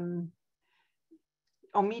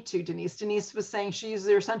 oh, me too, Denise. Denise was saying she uses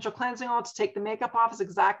their essential cleansing oil to take the makeup off, is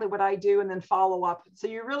exactly what I do, and then follow up. So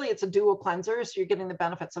it's a dual cleanser, so you're getting the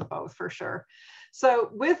benefits of both for sure.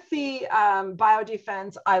 So with the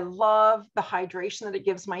Biodefense, I love the hydration that it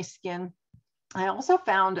gives my skin. I also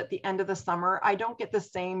found at the end of the summer, I don't get the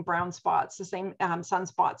same brown spots, the same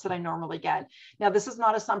sunspots that I normally get. Now, this is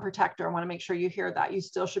not a sun protector. I want to make sure you hear that. You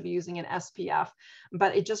still should be using an SPF,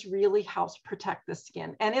 but it just really helps protect the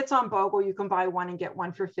skin. And it's on BOGO. You can buy one and get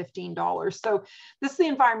one for $15. So this is the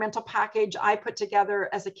environmental package I put together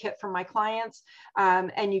as a kit for my clients.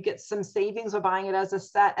 And you get some savings of buying it as a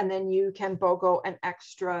set, and then you can BOGO an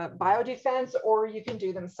extra Biodefense, or you can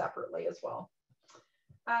do them separately as well.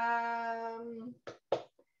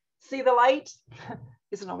 See the light?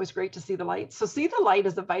 Isn't it always great to see the light? So See the Light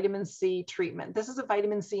is a vitamin C treatment. This is a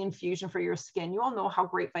vitamin C infusion for your skin. You all know how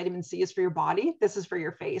great vitamin C is for your body. This is for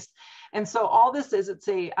your face. And so all this is, it's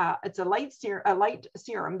a light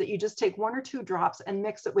serum that you just take 1 or 2 drops and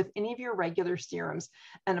mix it with any of your regular serums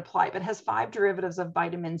and apply. But it has 5 derivatives of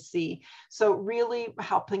vitamin C. So really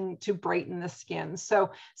helping to brighten the skin.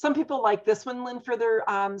 So some people like this one, Lynn, for their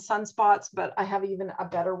sunspots, but I have even a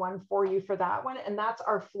better one for you for that one. And that's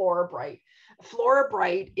our Flora Bright. Flora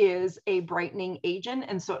Bright is a brightening agent,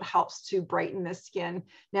 and so it helps to brighten the skin.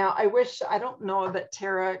 Now, I don't know that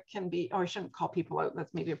Tara can be, I shouldn't call people out.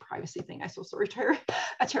 That's maybe a privacy thing. I'm so sorry, Tara.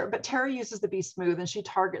 But Tara uses the Be Smooth, and she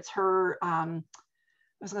targets her, I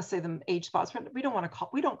was going to say them age spots, but we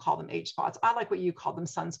don't call them age spots. I like what you call them,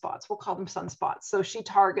 sunspots. We'll call them sunspots. So she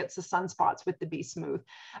targets the sunspots with the Be Smooth.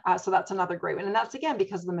 So that's another great one. And that's again,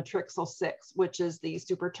 because of the Matrixyl 6, which is the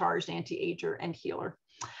supercharged anti-ager and healer.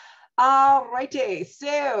 All righty,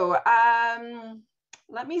 so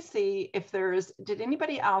let me see if did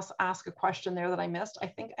anybody else ask a question there that I missed? I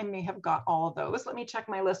think I may have got all of those. Let me check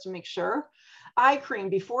my list and make sure. Eye cream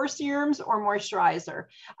before serums or moisturizer?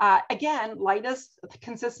 Again, lightest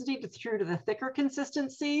consistency through to the thicker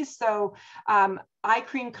consistency. So eye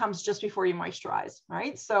cream comes just before you moisturize,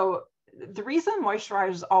 right? So the reason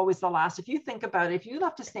moisturizer is always the last, if you think about it, if you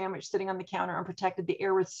left a sandwich sitting on the counter unprotected, the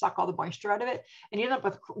air would suck all the moisture out of it and you end up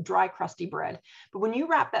with dry, crusty bread. But when you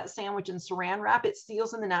wrap that sandwich in saran wrap, it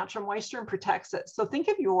seals in the natural moisture and protects it. So think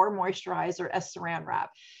of your moisturizer as saran wrap.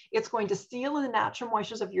 It's going to seal in the natural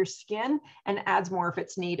moistures of your skin and adds more if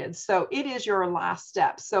it's needed. So it is your last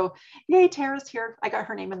step. So yay, Tara's here. I got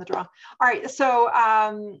her name in the draw. All right, so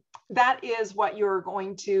that is what you're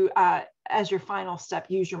going to, as your final step,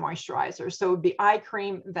 use your moisturizer. So it would be eye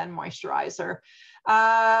cream, then moisturizer.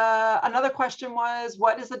 Another question was,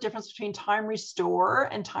 what is the difference between time restore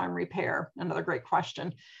and time repair? Another great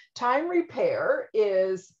question. Time repair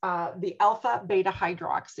is the alpha beta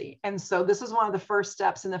hydroxy. And so this is one of the first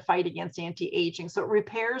steps in the fight against anti-aging. So it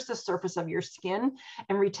repairs the surface of your skin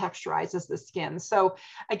and retexturizes the skin. So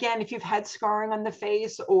again, if you've had scarring on the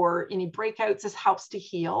face or any breakouts, this helps to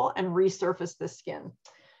heal and resurface the skin.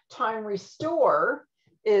 Time restore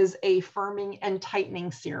is a firming and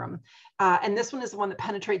tightening serum. And this one is the one that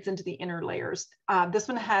penetrates into the inner layers. This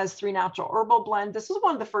one has 3 natural herbal blend. This was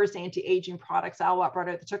one of the first anti-aging products Alouette brought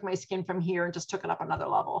out that took my skin from here and just took it up another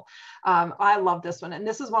level. I love this one. And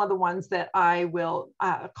this is one of the ones that I will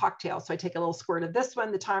cocktail. So I take a little squirt of this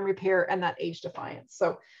one, the Time Repair, and that Age Defiance.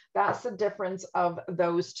 So that's the difference of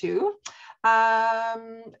those two.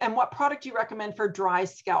 And what product do you recommend for dry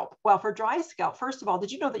scalp? Well, for dry scalp, first of all,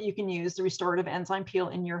 did you know that you can use the restorative enzyme peel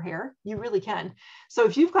in your hair? You really can. So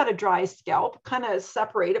if you've got a dry scalp, kind of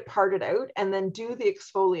separate it, part it out, and then do the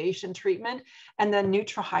exfoliation treatment, and then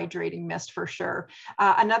Neutra-Hydrating Mist for sure.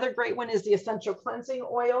 Another great one is the Essential Cleansing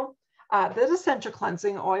Oil. This Essential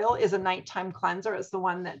Cleansing Oil is a nighttime cleanser. It's the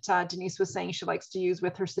one that Denise was saying she likes to use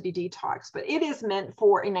with her city detox, but it is meant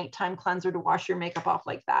for a nighttime cleanser to wash your makeup off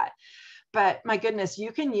like that. But my goodness,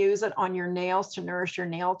 you can use it on your nails to nourish your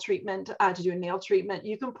nail treatment, to do a nail treatment.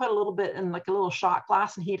 You can put a little bit in like a little shot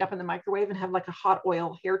glass and heat up in the microwave and have like a hot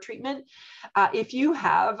oil hair treatment. If you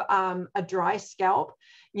have a dry scalp,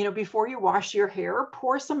 you know, before you wash your hair,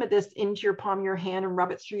 pour some of this into your palm of your hand and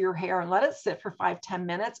rub it through your hair and let it sit for 5-10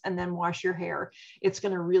 minutes and then wash your hair. It's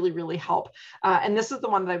going to really, really help. And this is the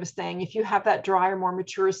one that I was saying, if you have that dry or more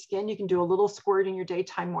mature skin, you can do a little squirt in your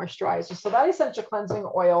daytime moisturizer. So that Essential Cleansing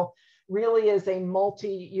Oil really is a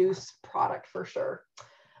multi-use product for sure.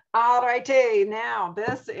 All righty, now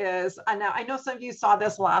this is, now I know some of you saw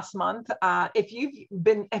this last month. If you've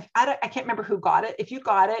been, I can't remember who got it. If you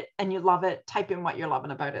got it and you love it, type in what you're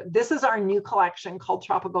loving about it. This is our new collection called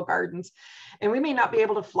Tropical Gardens. And we may not be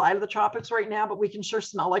able to fly to the tropics right now, but we can sure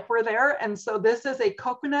smell like we're there. And so this is a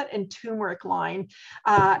coconut and turmeric line.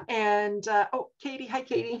 Oh, Katie, hi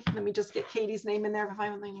Katie. Let me just get Katie's name in there. If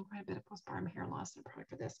I'm quite a bit of postpartum hair loss and product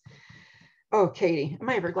for this. Oh, Katie, I'm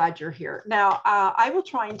ever glad you're here. Now, I will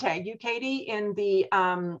try and tag you, Katie, in the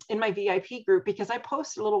in my VIP group, because I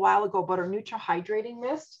posted a little while ago about our Neutra-Hydrating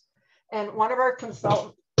Mist, and one of our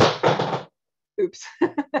consultants, oops,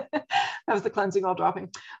 that was the cleansing oil dropping.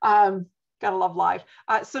 Gotta love live.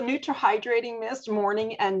 So Neutra-Hydrating Mist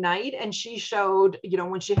morning and night, and she showed, you know,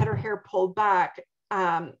 when she had her hair pulled back,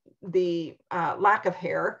 the lack of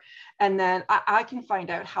hair. And then I can find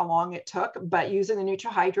out how long it took, but using the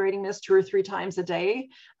Neutra-Hydrating Mist 2 or 3 times a day,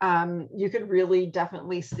 you could really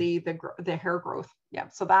definitely see the hair growth. Yeah,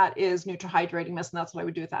 so that is Neutra-Hydrating Mist, and that's what I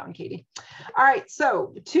would do with that one, Katie. All right,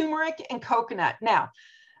 so turmeric and coconut. Now,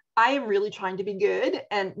 I am really trying to be good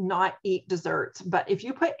and not eat desserts, but if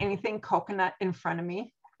you put anything coconut in front of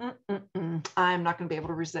me, I'm not going to be able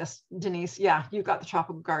to resist. Denise, yeah, you got the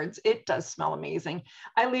Tropical Gardens. It does smell amazing.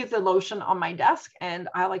 I leave the lotion on my desk and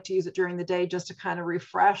I like to use it during the day just to kind of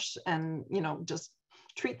refresh and, you know, just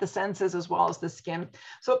treat the senses as well as the skin.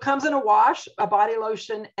 So it comes in a wash, a body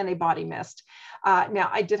lotion, and a body mist. Now,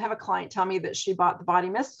 I did have a client tell me that she bought the body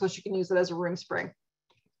mist so she can use it as a room spray.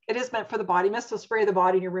 It is meant for the body mist, so spray the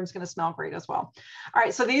body and your room's going to smell great as well. All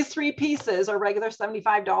right, so these 3 pieces are regular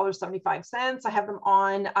 $75.75. I have them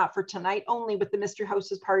on for tonight only with the Mystery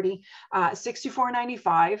Hostess party,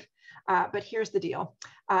 $64.95. But here's the deal.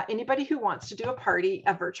 Anybody who wants to do a party,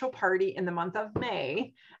 a virtual party in the month of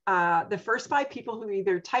May, the first 5 people who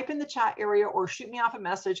either type in the chat area or shoot me off a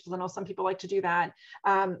message, because I know some people like to do that,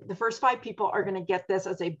 the first 5 people are going to get this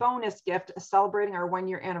as a bonus gift celebrating our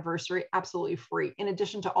 1-year anniversary, absolutely free, in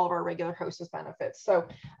addition to all of our regular Hostess benefits. So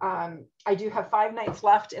I do have 5 nights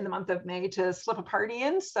left in the month of May to slip a party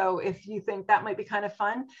in. So if you think that might be kind of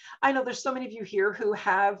fun, I know there's so many of you here who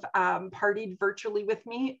have partied virtually with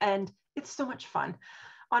me, and it's so much fun.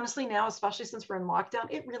 Honestly, now, especially since we're in lockdown,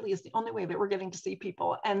 it really is the only way that we're getting to see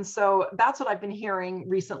people. And so that's what I've been hearing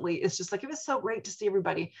recently. Is just like, it was so great to see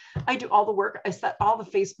everybody. I do all the work. I set all the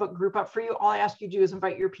Facebook group up for you. All I ask you to do is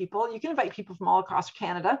invite your people. You can invite people from all across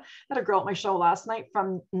Canada. I had a girl at my show last night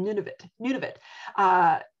from Nunavut,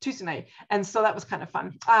 Tuesday night. And so that was kind of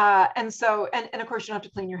fun. And of course, you don't have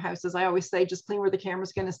to clean your houses. I always say, just clean where the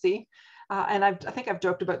camera's going to see. And I think I've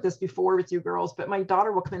joked about this before with you girls, but my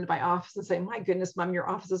daughter will come into my office and say, my goodness, Mom, your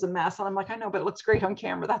office is a mess. And I'm like, I know, but it looks great on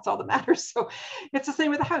camera. That's all that matters. So it's the same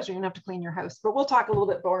with the house. You're going to have to clean your house, but we'll talk a little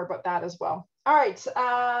bit more about that as well. All right.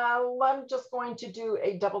 I'm just going to do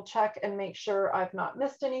a double check and make sure I've not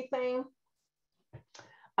missed anything.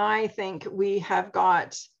 I think we have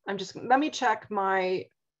got, let me check my,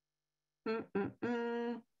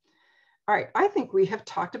 all right, I think we have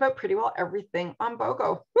talked about pretty well everything on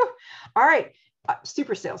BOGO. Whew. All right,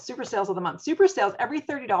 super sales of the month. Super sales, every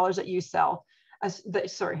 $30 that you sell,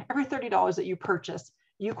 every $30 that you purchase,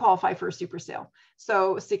 you qualify for a super sale.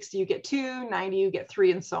 So 60, you get 2, 90, you get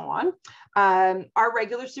 3, and so on. Our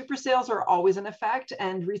regular super sales are always in effect.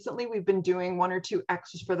 And recently we've been doing 1 or 2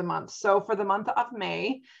 extras for the month. So for the month of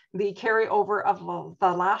May, the carryover of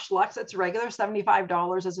the Lash Luxe, it's regular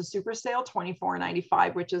 $75 as a super sale,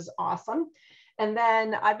 $24.95, which is awesome. And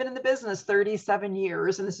then I've been in the business 37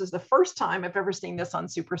 years, and this is the first time I've ever seen this on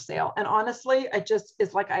super sale. And honestly,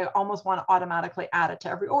 it's like I almost want to automatically add it to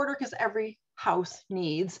every order because every house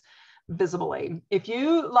needs Visible Aid. If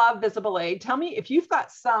you love Visible Aid, tell me if you've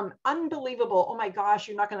got some unbelievable, oh my gosh,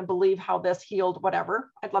 you're not going to believe how this healed,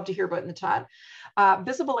 whatever. I'd love to hear about it in the chat.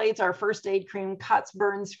 Visible Aid's our first aid cream, cuts,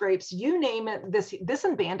 burns, scrapes, you name it. This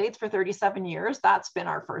and Band-Aids for 37 years, that's been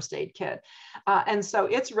our first aid kit. And so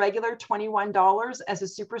it's regular $21 as a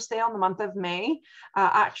super sale in the month of May.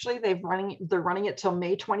 Actually, they're running it till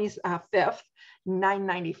May 25th.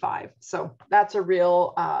 $9.95. So that's a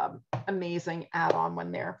real amazing add-on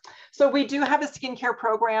one there. So we do have a skincare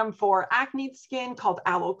program for acne skin called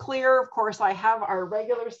Aloe Clear. Of course, I have our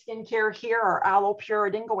regular skincare here, our Aloe Pure. I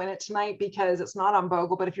didn't go in it tonight because it's not on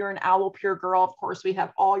BOGO, but if you're an Aloe Pure girl, of course, we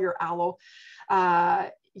have all your aloe.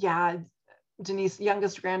 Yeah, Denise,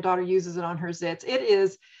 youngest granddaughter, uses it on her zits. It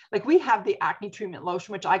is like, we have the acne treatment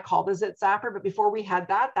lotion, which I call the zit zapper, but before we had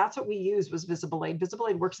that, that's what we used was Visible Aid. Visible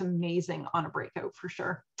Aid works amazing on a breakout for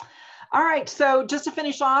sure. All right, so just to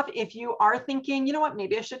finish off, if you are thinking, you know what,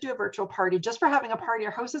 maybe I should do a virtual party just for having a party,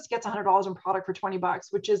 our Hostess gets $100 in product for 20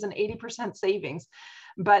 bucks, which is an 80% savings,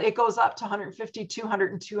 but it goes up to $150, $200,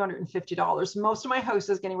 and $250. Most of my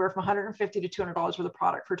Hostess get anywhere from $150 to $200 worth of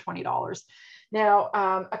product for $20. Now,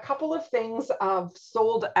 a couple of things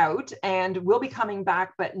sold out and will be coming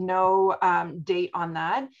back, but no date on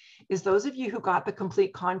that, is those of you who got the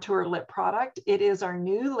Complete Contour lip product. It is our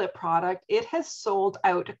new lip product. It has sold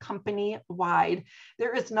out company-wide.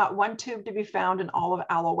 There is not one tube to be found in all of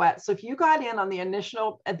Alouette. So if you got in on the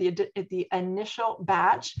initial, at the initial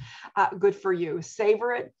batch, good for you.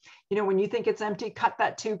 Savor it. You know, when you think it's empty, cut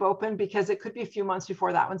that tube open because it could be a few months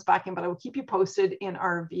before that one's back in, but I will keep you posted in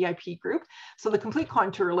our VIP group. So the Complete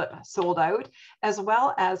Contour lip sold out, as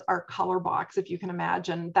well as our color box, if you can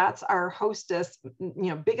imagine. That's our Hostess, you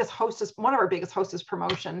know, biggest Hostess, one of our biggest Hostess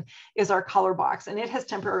promotion is our color box, and it has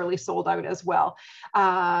temporarily sold out as well.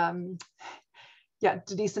 Yeah,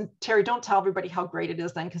 Denise and Terry, don't tell everybody how great it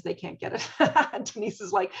is then because they can't get it. Denise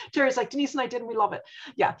is like, Terry's like, Denise and I did, and we love it.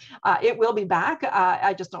 Yeah, it will be back.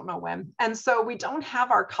 I just don't know when. And so we don't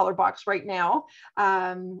have our color box right now.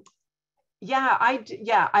 Yeah,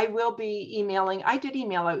 I will be emailing. I did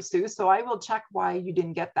email out, Sue, so I will check why you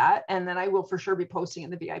didn't get that. And then I will for sure be posting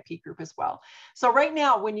in the VIP group as well. So right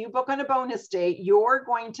now, when you book on a bonus date, you're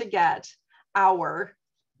going to get our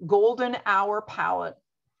golden hour palette.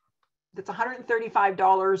 That's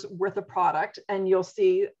 $135 worth of product, and you'll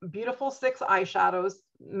see beautiful 6 eyeshadows,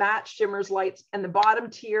 matte shimmers, lights, and the bottom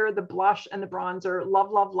tier, the blush and the bronzer.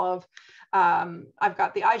 Love, love, love. I've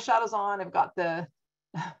got the eyeshadows on. I've got the,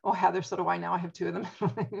 oh, Heather, so do I now. I have 2 of them.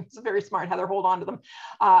 It's very smart, Heather. Hold on to them.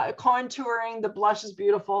 Contouring, the blush is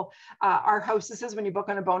beautiful. Our Hostesses, when you book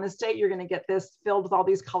on a bonus date, you're going to get this filled with all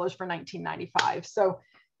these colors for $19.95. So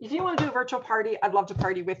if you want to do a virtual party, I'd love to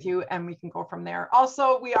party with you and we can go from there.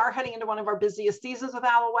 Also, we are heading into one of our busiest seasons with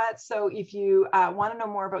Alouette. So if you want to know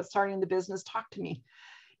more about starting the business, talk to me.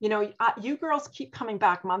 You know, you girls keep coming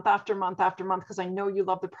back month after month after month because I know you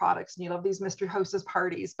love the products and you love these Mystery Hostess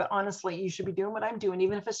parties. But honestly, you should be doing what I'm doing,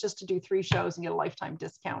 even if it's just to do 3 shows and get a lifetime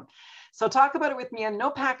discount. So talk about it with me, and no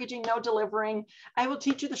packaging, no delivering. I will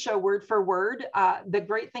teach you the show word for word. The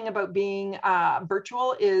great thing about being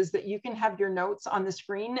virtual is that you can have your notes on the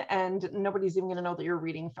screen and nobody's even going to know that you're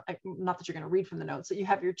reading. Not that you're going to read from the notes, that you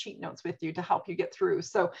have your cheat notes with you to help you get through.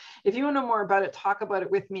 So if you want to know more about it, talk about it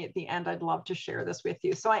with me at the end. I'd love to share this with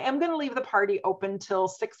you. So I am going to leave the party open till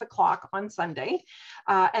 6 o'clock on Sunday.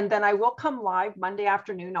 And then I will come live Monday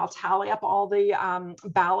afternoon. I'll tally up all the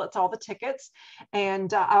ballots, all the tickets,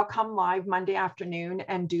 and I'll come live Monday afternoon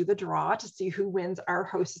and do the draw to see who wins our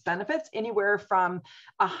Hostess benefits, anywhere from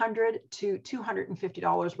 $100 to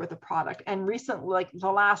 $250 worth of product. And recently, like the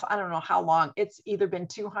last, I don't know how long, it's either been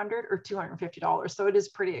 $200 or $250. So it is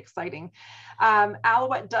pretty exciting.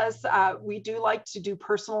 Alouette does, we do like to do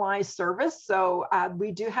personalized service. So we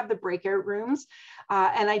do have the breakout rooms.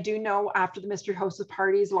 And I do know after the Mystery Hostess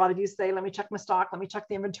parties, a lot of you say, let me check my stock, let me check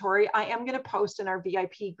the inventory. I am going to post in our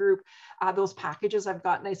VIP group those packages. I've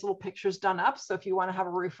got nice little pictures pictures done up. So if you want to have a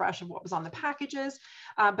refresh of what was on the packages,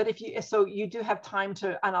 but if you, so you do have time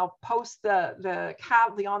to, and I'll post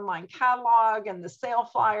the online catalog and the sale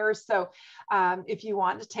flyers. So if you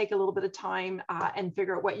want to take a little bit of time and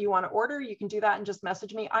figure out what you want to order, you can do that and just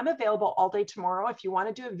message me. I'm available all day tomorrow. If you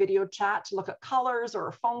want to do a video chat to look at colors or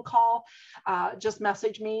a phone call, just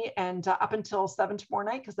message me, and up until 7 tomorrow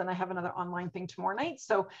night, because then I have another online thing tomorrow night.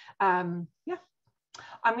 So yeah,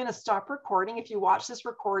 I'm going to stop recording. If you watch this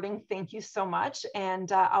recording, thank you so much. And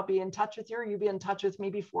I'll be in touch with you, or you'll be in touch with me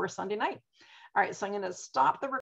before Sunday night. All right, so I'm going to stop the recording.